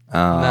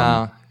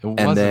 No, it wasn't.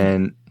 And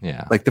then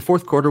like the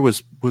fourth quarter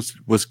was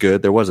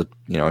good. There was a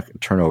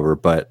turnover,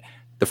 but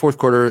the fourth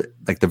quarter,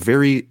 like the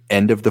very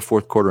end of the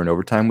fourth quarter in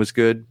overtime was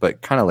good,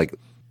 but kind of like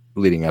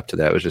leading up to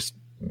that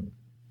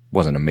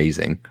wasn't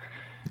amazing.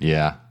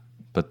 Yeah.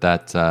 But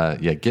that,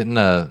 getting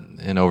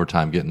in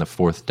overtime, getting the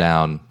fourth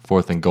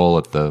and goal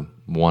at the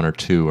 1 or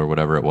 2 or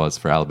whatever it was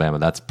for Alabama,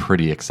 that's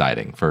pretty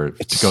exciting to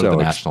go to the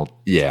national.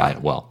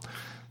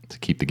 To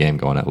keep the game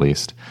going at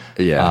least.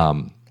 Yeah.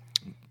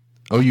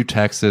 OU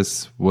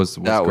Texas was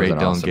that great. Was an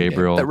Dylan awesome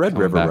Gabriel. Game. That Red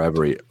River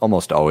rivalry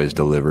almost always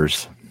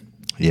delivers.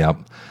 Yep.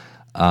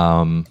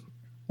 Pac-12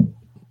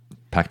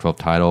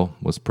 title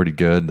was pretty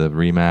good. The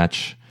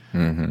rematch.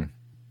 Mm-hmm.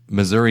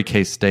 Missouri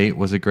K-State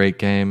was a great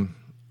game.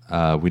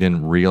 We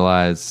didn't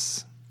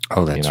realize.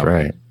 Oh, that's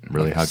right.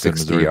 Really, how good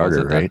Missouri was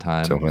at that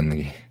time. To win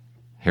the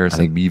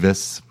Harrison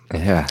Mevis.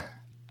 Yeah.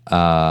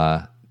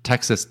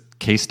 Texas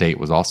K-State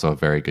was also a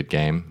very good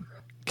game.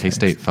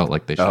 K-State felt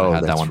like they should have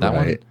had that one. That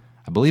one,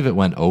 I believe it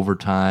went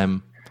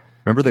overtime.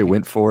 Remember they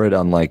went for it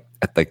on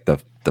at the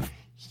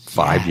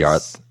 5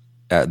 yard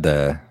at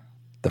the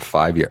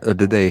 5 yard. Or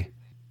did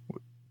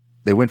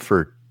they went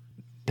for?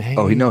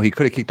 He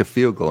could have kicked a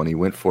field goal and he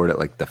went for it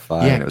at the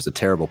 5 and it was a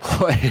terrible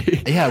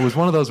play. Yeah, it was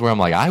one of those where I'm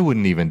like, I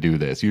wouldn't even do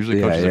this.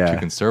 Usually coaches are too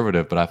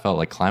conservative, but I felt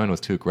like Kleiman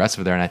was too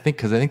aggressive there. And I think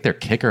because their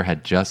kicker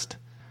had just,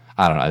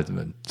 I don't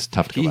know, it's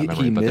tough to go by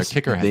memory, but their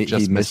kicker had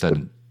just missed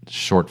a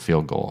short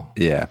field goal.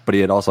 Yeah, but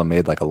he had also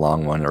made a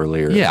long one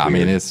earlier. Yeah, I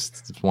mean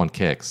it's one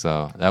kick,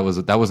 so that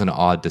was an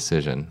odd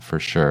decision for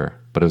sure,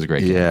 but it was a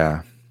great game.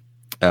 Yeah.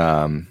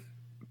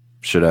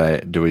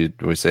 Do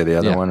we say the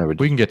other one, or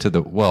we can get to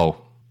the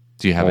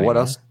do you have any what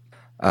more? else?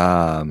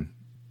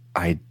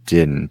 I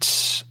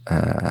didn't.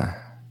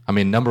 I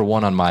mean, number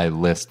one on my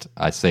list,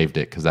 I saved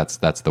it because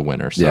that's the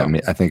winner. So. Yeah,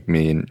 I think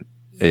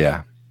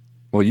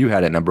Well, you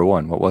had it number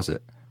one. What was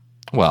it?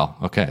 Well,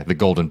 okay, the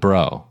Golden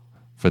Bro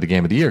for the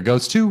game of the year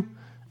goes to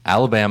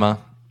Alabama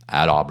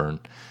at Auburn.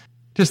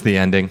 Just the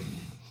ending,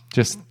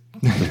 just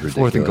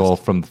 4th and goal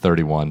from the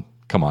 31.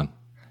 Come on.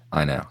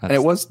 I know. And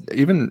it was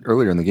even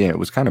earlier in the game. It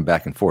was kind of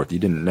back and forth. You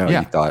didn't know. Yeah.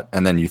 You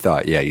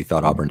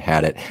thought Auburn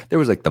had it. There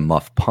was the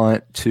muff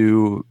punt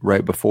too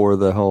right before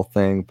the whole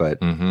thing,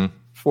 but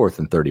 4th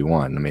and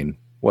 31. I mean,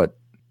 what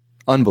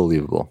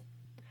unbelievable,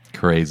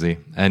 crazy.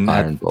 And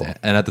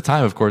at the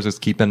time, of course, it's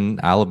keeping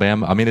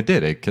Alabama. I mean, it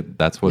did.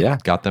 That's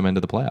what got them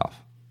into the playoff.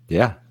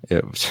 Yeah,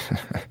 it was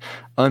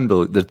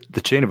unbelievable.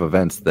 The chain of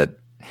events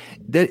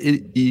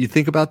you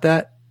think about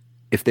that.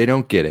 If they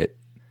don't get it.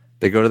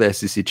 They go to the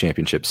SEC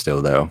championship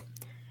still, though.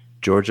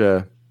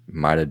 Georgia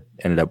might have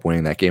ended up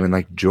winning that game,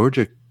 and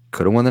Georgia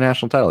could have won the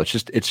national title.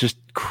 It's just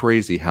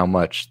crazy how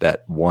much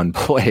that one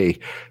play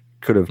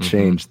could have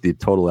changed the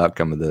total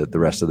outcome of the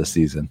rest of the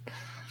season.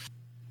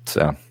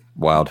 So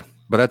wild,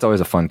 but that's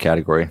always a fun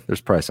category. There's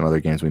probably some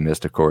other games we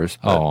missed, of course.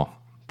 Oh,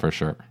 for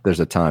sure. There's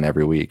a ton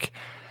every week.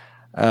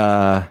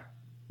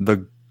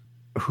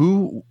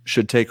 Who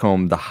should take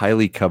home the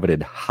highly coveted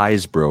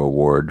Heisbro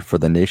Award for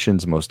the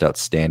nation's most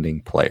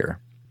outstanding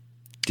player?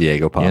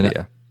 Diego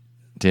Pavia.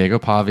 Diego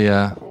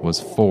Pavia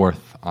was 4th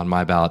on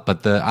my ballot,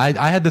 but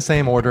I had the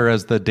same order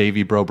as the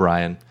Davy Bro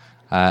Bryan.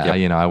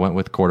 I went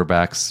with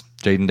quarterbacks: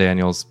 Jaden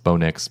Daniels, Bo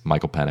Nix,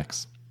 Michael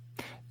Penix.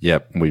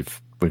 Yep,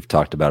 we've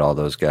talked about all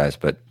those guys,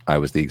 but I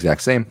was the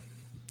exact same.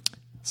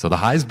 So the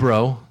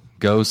Heisbro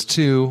goes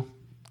to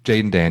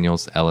Jaden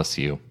Daniels,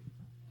 LSU.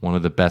 One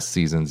of the best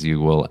seasons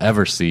you will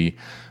ever see.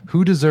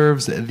 Who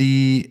deserves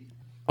the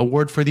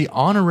award for the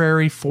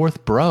honorary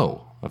 4th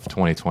Bro of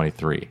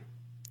 2023?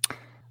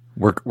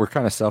 We're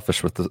kind of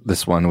selfish with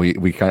this one.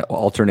 We kind of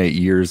alternate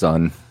years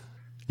on.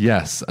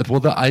 Yes.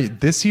 Well,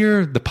 this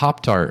year the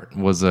Pop-Tart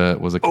was a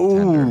contender.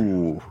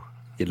 Oh,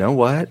 you know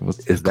what?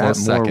 Is that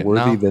more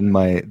worthy than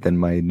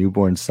my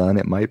newborn son?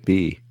 It might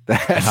be.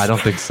 I don't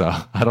think so.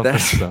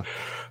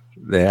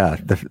 Yeah,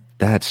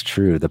 that's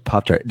true. The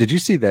Pop-Tart. Did you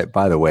see that?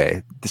 By the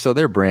way, so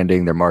their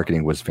branding, their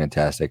marketing was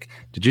fantastic.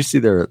 Did you see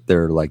their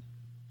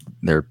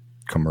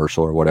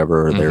commercial or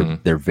whatever, or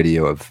their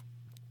video of?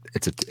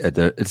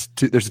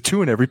 There's a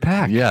 2 in every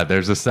pack. Yeah,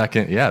 there's a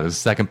second. Yeah, there's a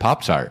second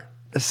Pop-Tart.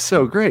 It's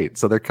so great.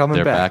 So they're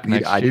coming back.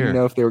 Next I year. didn't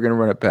know if they were going to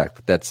run it back,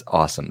 but that's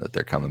awesome that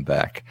they're coming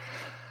back.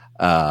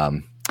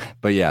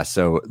 But yeah,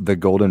 so the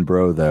Golden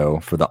Bro though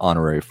for the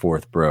honorary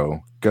 4th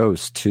Bro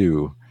goes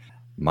to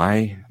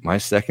my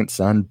second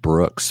son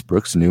Brooks.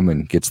 Brooks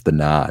Newman gets the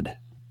nod.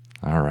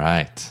 All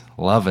right,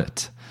 love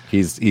it.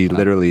 He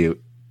literally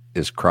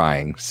is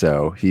crying,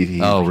 so he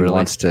really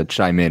wants to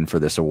chime in for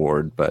this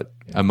award, but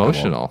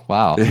emotional.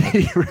 Wow,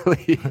 he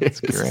really is. That's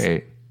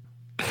great.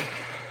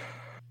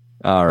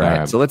 All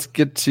right, so let's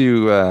get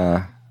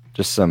to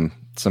just some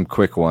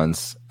quick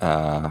ones.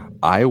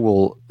 I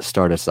will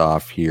start us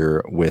off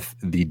here with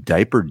the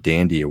Diaper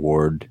Dandy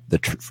Award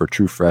for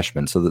true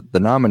freshmen. So the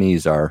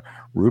nominees are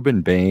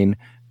Ruben Bain,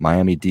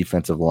 Miami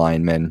defensive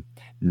lineman,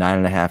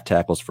 9.5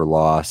 tackles for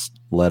loss,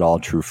 led all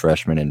true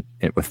freshmen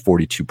with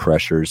 42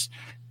 pressures.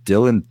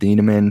 Dylan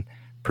Thieneman,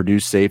 Purdue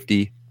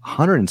safety,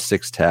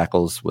 106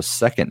 tackles, was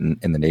second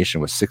in the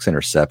nation with 6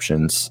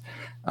 interceptions.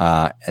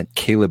 And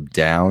Caleb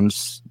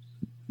Downs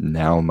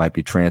now might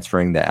be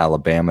transferring to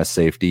Alabama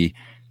safety,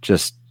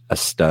 just a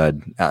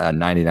stud,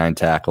 99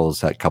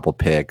 tackles, had a couple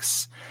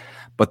picks.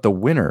 But the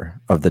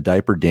winner of the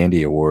Diaper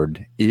Dandy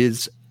Award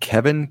is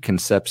Kevin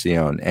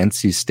Concepcion,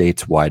 NC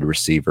State's wide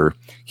receiver.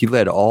 He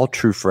led all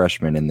true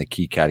freshmen in the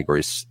key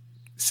categories: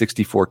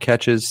 64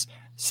 catches,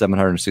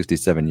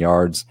 767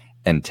 yards,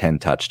 and 10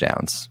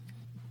 touchdowns.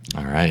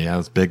 All right. Yeah, it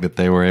was big that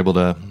they were able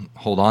to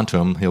hold on to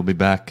him. He'll be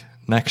back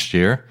next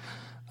year.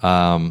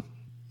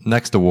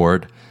 Next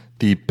award,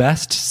 the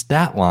best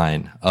stat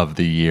line of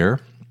the year.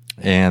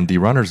 And the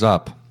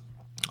runners-up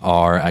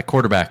are at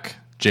quarterback,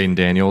 Jaden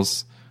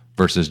Daniels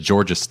versus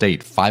Georgia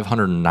State,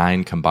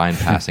 509 combined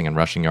passing and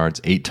rushing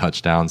yards, 8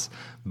 touchdowns.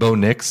 Bo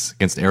Nix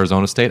against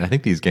Arizona State. I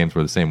think these games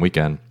were the same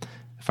weekend,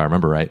 if I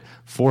remember right.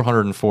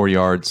 404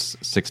 yards,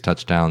 6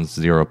 touchdowns,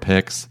 0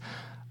 picks.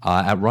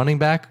 At running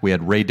back, we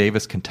had Ray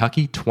Davis,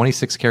 Kentucky,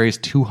 26 carries,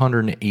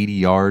 280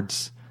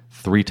 yards,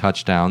 3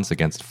 touchdowns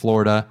against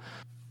Florida.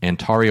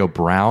 Antario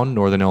Brown,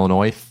 Northern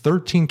Illinois,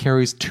 13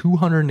 carries,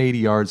 280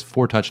 yards,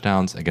 4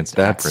 touchdowns against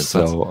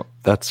Akron.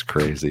 That's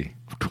crazy.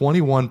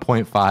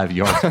 21.5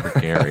 yards per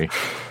carry.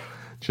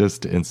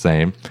 Just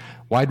insane.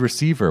 Wide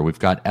receiver, we've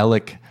got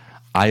Alec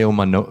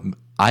Iomanor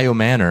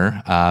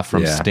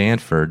from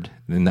Stanford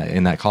in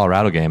that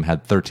Colorado game,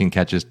 had 13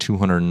 catches,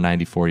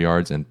 294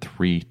 yards, and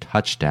 3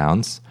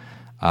 touchdowns.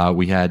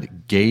 We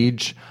had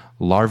Gage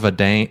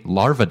Larvadan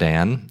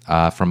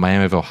from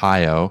Miami of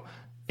Ohio,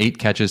 8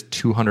 catches,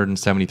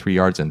 273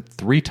 yards, and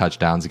 3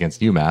 touchdowns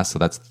against UMass. So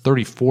that's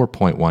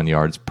 34.1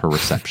 yards per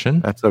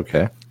reception. That's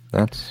okay.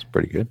 That's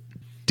pretty good.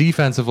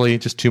 Defensively,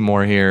 just 2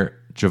 more here.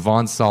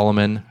 Javon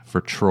Solomon for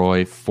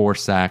Troy, 4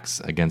 sacks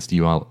against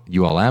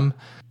ULM.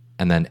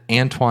 And then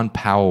Antoine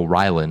Powell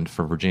Ryland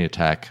for Virginia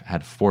Tech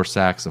had 4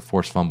 sacks, a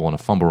forced fumble, and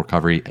a fumble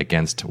recovery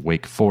against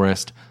Wake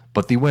Forest.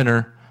 But the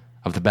winner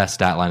of the best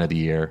stat line of the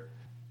year,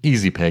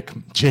 easy pick,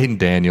 Jaden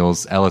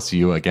Daniels,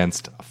 LSU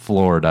against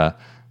Florida.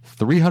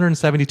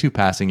 372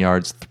 passing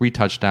yards, 3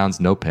 touchdowns,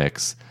 no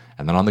picks.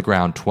 And then on the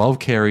ground, 12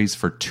 carries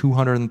for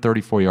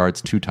 234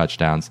 yards, 2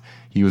 touchdowns.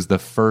 He was the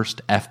first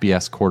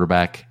FBS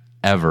quarterback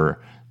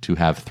ever to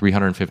have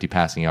 350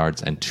 passing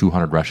yards and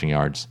 200 rushing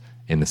yards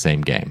in the same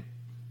game.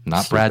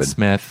 Not Brad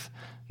Smith,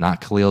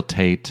 not Khalil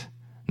Tate,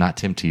 not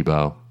Tim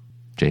Tebow,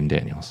 Jaden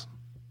Daniels.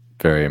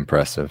 Very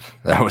impressive.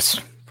 That was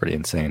pretty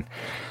insane.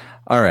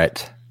 All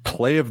right.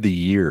 Play of the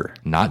year.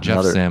 Not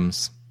Jeff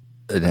Sims.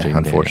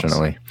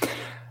 Unfortunately. Daniels.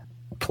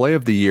 Play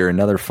of the year,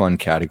 another fun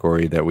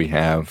category that we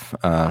have.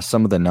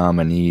 Some of the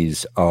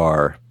nominees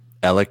are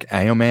Alec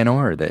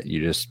Iomanor that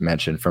you just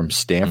mentioned from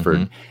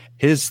Stanford.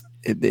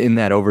 Mm-hmm. In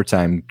that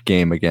overtime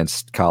game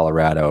against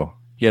Colorado,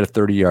 he had a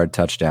 30-yard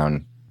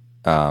touchdown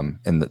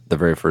in the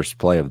very first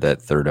play of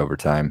that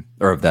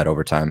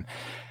overtime.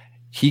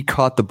 He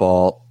caught the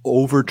ball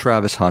over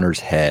Travis Hunter's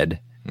head,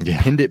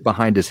 pinned it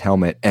behind his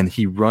helmet, and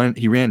he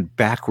ran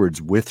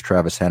backwards with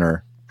Travis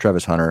Hunter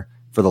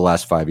for the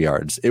last 5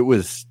 yards. It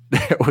was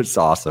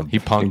awesome. He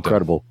punked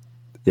incredible.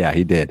 Yeah,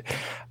 he did.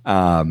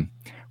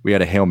 We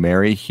had a Hail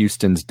Mary.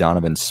 Houston's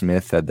Donovan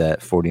Smith had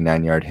that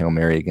 49-yard Hail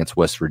Mary against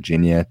West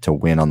Virginia to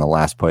win on the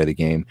last play of the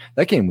game.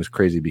 That game was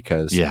crazy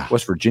because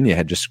West Virginia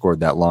had just scored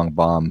that long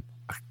bomb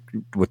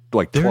with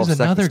like 12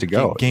 seconds to go.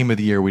 There's another game of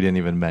the year we didn't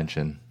even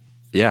mention.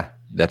 Yeah,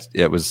 that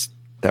was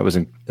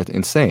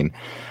insane.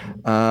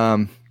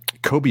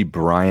 Kobe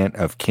Bryant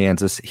of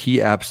Kansas,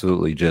 he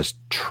absolutely just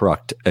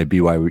trucked a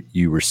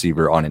BYU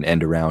receiver on an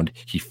end around.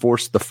 He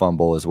forced the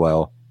fumble as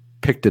well,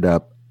 picked it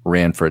up,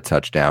 ran for a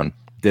touchdown,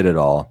 did it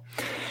all.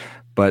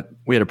 But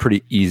we had a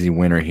pretty easy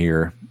winner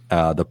here.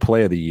 The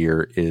play of the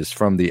year is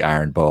from the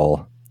Iron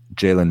Bowl.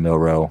 Jalen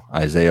Milroe,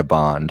 Isaiah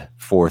Bond,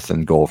 4th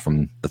and goal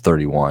from the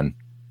 31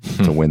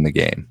 to win the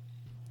game.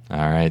 All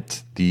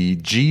right. The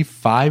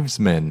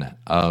G5smen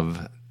of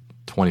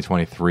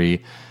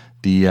 2023.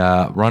 The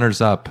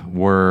runners-up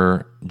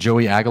were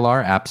Joey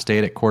Aguilar, App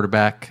State at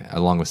quarterback,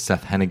 along with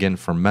Seth Hennigan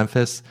from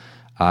Memphis.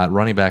 At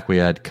running back, we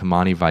had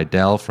Kamani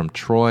Vidal from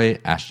Troy,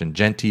 Ashton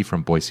Genty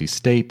from Boise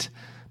State,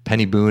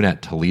 Penny Boone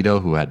at Toledo,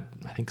 who had,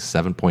 I think,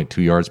 7.2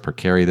 yards per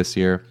carry this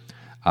year.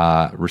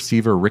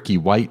 Receiver Ricky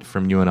White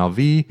from UNLV.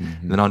 Mm-hmm.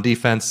 And then on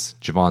defense,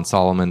 Javon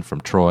Solomon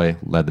from Troy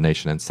led the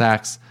nation in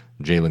sacks.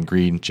 Jalen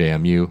Green,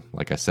 JMU,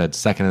 like I said,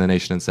 2nd in the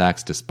nation in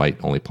sacks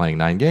despite only playing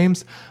 9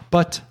 games.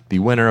 But the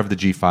winner of the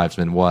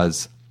G5smen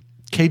was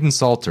Caden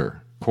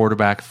Salter,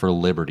 quarterback for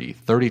Liberty.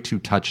 32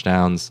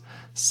 touchdowns,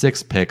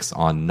 6 picks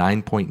on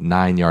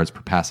 9.9 yards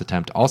per pass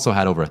attempt. Also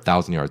had over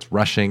 1,000 yards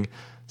rushing,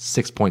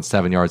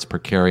 6.7 yards per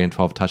carry and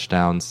 12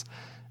 touchdowns,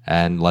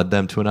 and led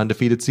them to an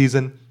undefeated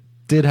season.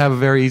 Did have a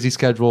very easy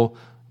schedule,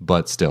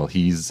 but still,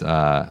 he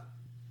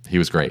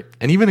was great.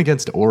 And even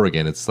against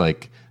Oregon, it's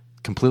like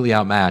completely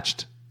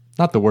outmatched.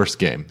 Not the worst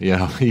game,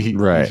 He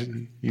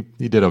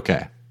did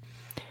okay.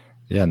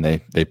 Yeah, and they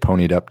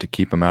ponied up to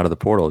keep him out of the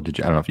portal. I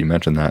don't know if you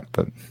mentioned that,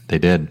 but they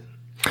did.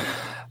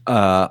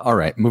 All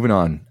right, moving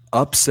on.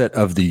 Upset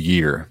of the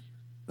year.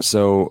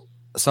 So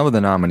some of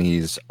the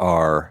nominees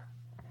are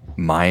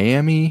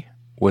Miami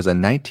was a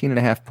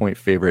 19.5-point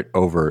favorite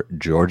over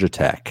Georgia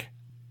Tech.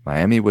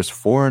 Miami was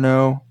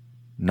 4-0,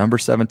 number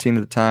 17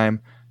 at the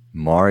time.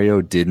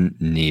 Mario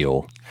didn't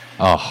kneel.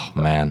 Oh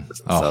man!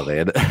 So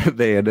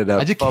they ended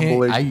up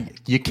fumbling.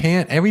 You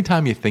can't. Every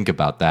time you think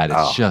about that,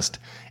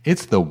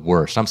 it's the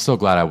worst. I'm so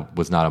glad I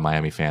was not a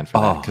Miami fan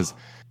for that because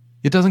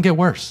it doesn't get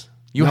worse.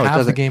 You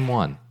have the game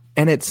won,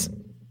 and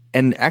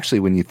actually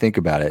when you think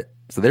about it,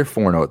 so they're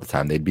 4-0 at the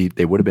time.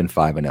 They would have been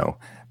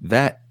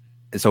 5-0.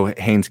 So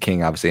Haynes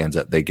King obviously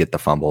they get the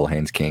fumble.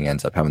 Haynes King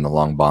ends up having the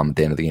long bomb at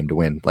the end of the game to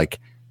win. Like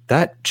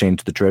that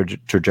changed the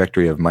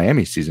trajectory of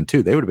Miami's season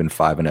too. They would have been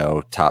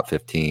 5-0, top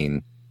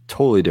 15,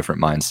 totally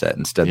different mindset.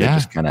 Instead, they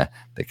just kind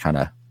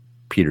of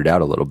petered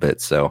out a little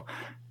bit. So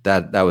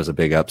that was a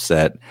big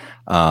upset.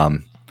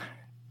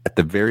 At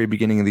the very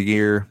beginning of the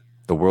year,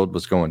 the world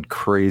was going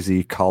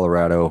crazy.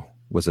 Colorado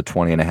was a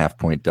 20.5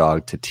 point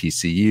dog to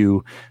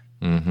TCU.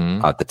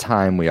 Mm-hmm. At the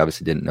time, we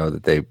obviously didn't know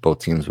that both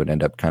teams would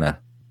end up kind of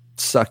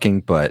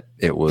sucking, but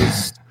it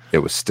was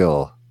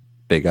still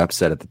big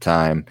upset at the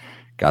time.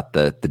 Got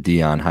the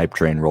Dion hype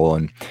train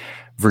rolling.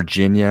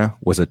 Virginia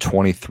was a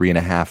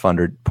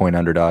 23.5 point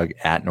underdog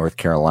at North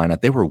Carolina.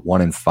 They were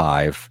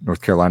 1-5.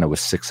 North Carolina was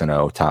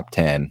 6-0, top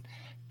 10,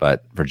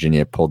 but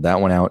Virginia pulled that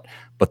one out.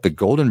 But the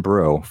Golden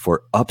Borough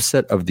for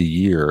upset of the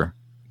year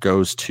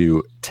goes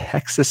to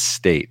Texas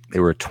State. They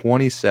were a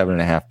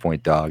 27.5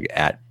 point dog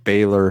at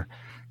Baylor.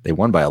 They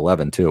won by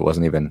 11 too. It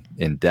wasn't even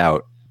in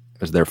doubt.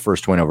 It was their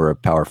first win over a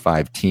Power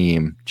 5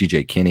 team.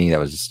 GJ Kinney, that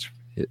was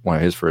one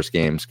of his first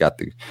games, got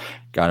it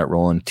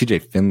rolling.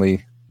 TJ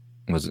Finley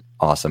was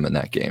awesome in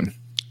that game.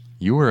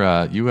 You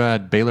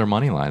had Baylor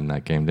money line in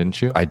that game,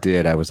 didn't you? I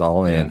did. I was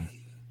all in.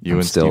 You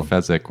and Steve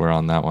Fezzik were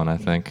on that one, I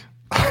think.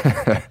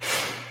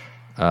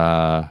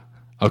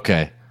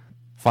 Okay.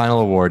 Final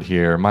award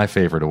here. My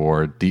favorite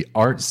award. The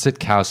Art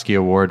Sitkowski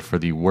Award for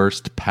the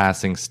worst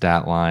passing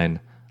stat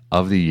line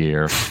of the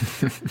year.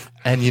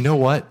 And you know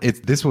what?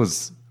 This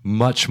was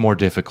much more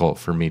difficult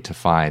for me to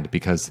find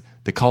because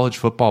the college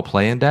football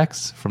play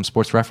index from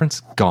Sports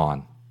Reference,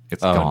 gone.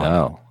 It's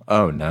gone.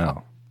 Oh,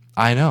 no.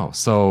 I know.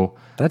 So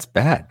that's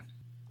bad.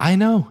 I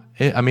know.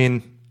 I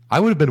mean, I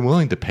would have been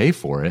willing to pay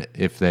for it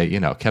if they,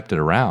 kept it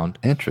around.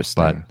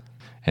 Interesting. But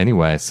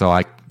anyway, so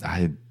I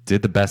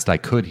did the best I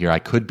could here. I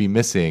could be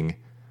missing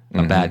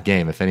a bad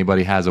game. If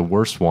anybody has a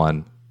worse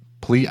one,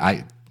 please.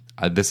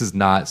 This is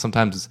not.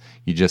 Sometimes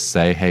you just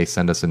say, "Hey,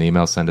 send us an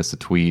email, send us a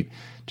tweet,"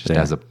 just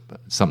as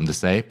something to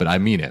say. But I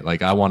mean it.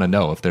 Like I want to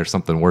know if there's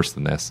something worse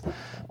than this.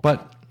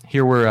 But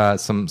here were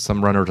some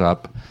runners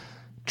up.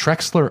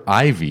 Trexler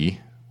Ivy,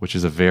 which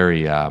is a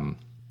very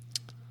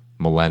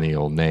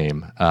millennial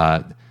name.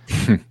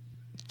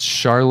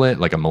 Charlotte,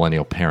 like a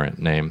millennial parent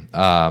name.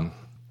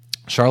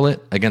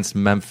 Charlotte against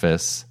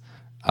Memphis.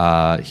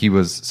 He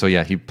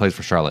plays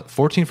for Charlotte.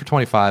 14 for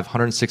 25,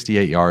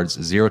 168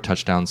 yards, 0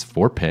 touchdowns,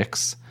 4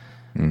 picks.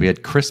 We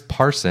had Chris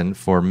Parson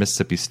for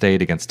Mississippi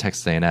State against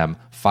Texas A&M.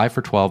 5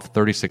 for 12,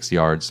 36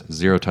 yards,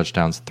 0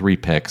 touchdowns, 3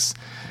 picks.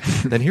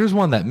 Then here's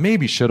one that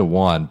maybe should have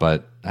won,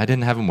 but I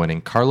didn't have him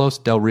winning. Carlos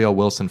Del Rio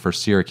Wilson for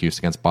Syracuse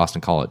against Boston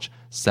College.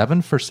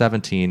 7 for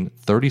 17,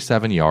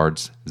 37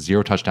 yards,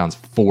 0 touchdowns,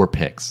 4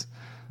 picks.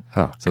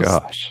 Oh, so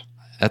gosh.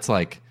 That's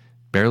like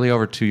barely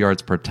over 2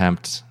 yards per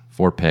attempt,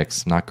 4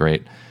 picks. Not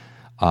great.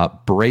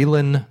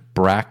 Braylon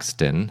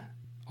Braxton,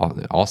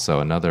 also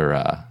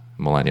another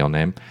millennial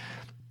name,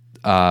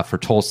 for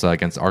Tulsa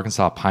against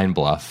Arkansas Pine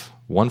Bluff.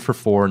 1 for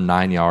 4,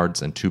 9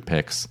 yards, and 2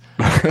 picks.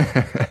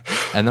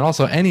 And then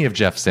also any of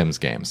Jeff Sims'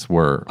 games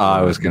were.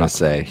 I was going to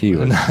say he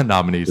was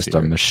nominees. Just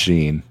a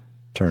machine.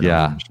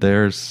 Yeah,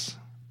 there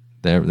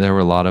were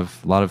a lot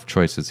of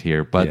choices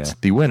here, but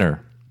the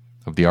winner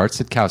of the Art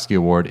Sitkowski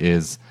Award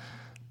is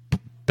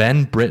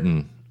Ben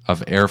Britton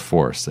of Air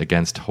Force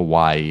against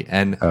Hawaii.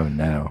 And oh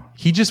no,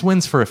 he just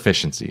wins for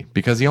efficiency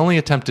because he only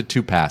attempted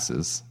 2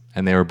 passes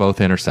and they were both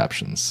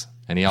interceptions.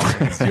 And he also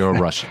had 0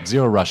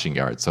 rushing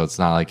yards. So it's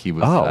not like he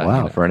was. Oh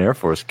wow, for an Air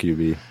Force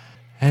QB.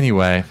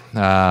 Anyway,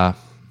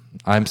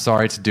 I'm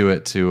sorry to do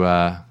it to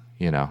a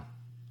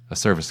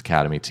service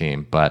academy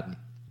team, but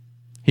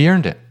he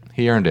earned it.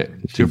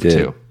 2 for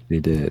 2. He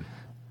did.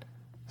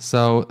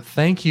 So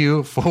thank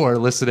you for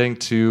listening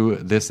to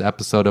this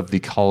episode of the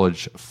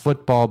College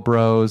Football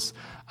Bros.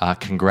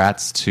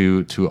 Congrats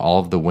to all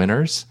of the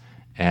winners,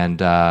 and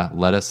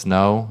let us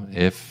know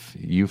if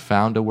you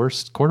found a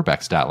worse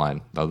quarterback stat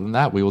line. Other than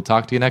that, we will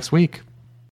talk to you next week.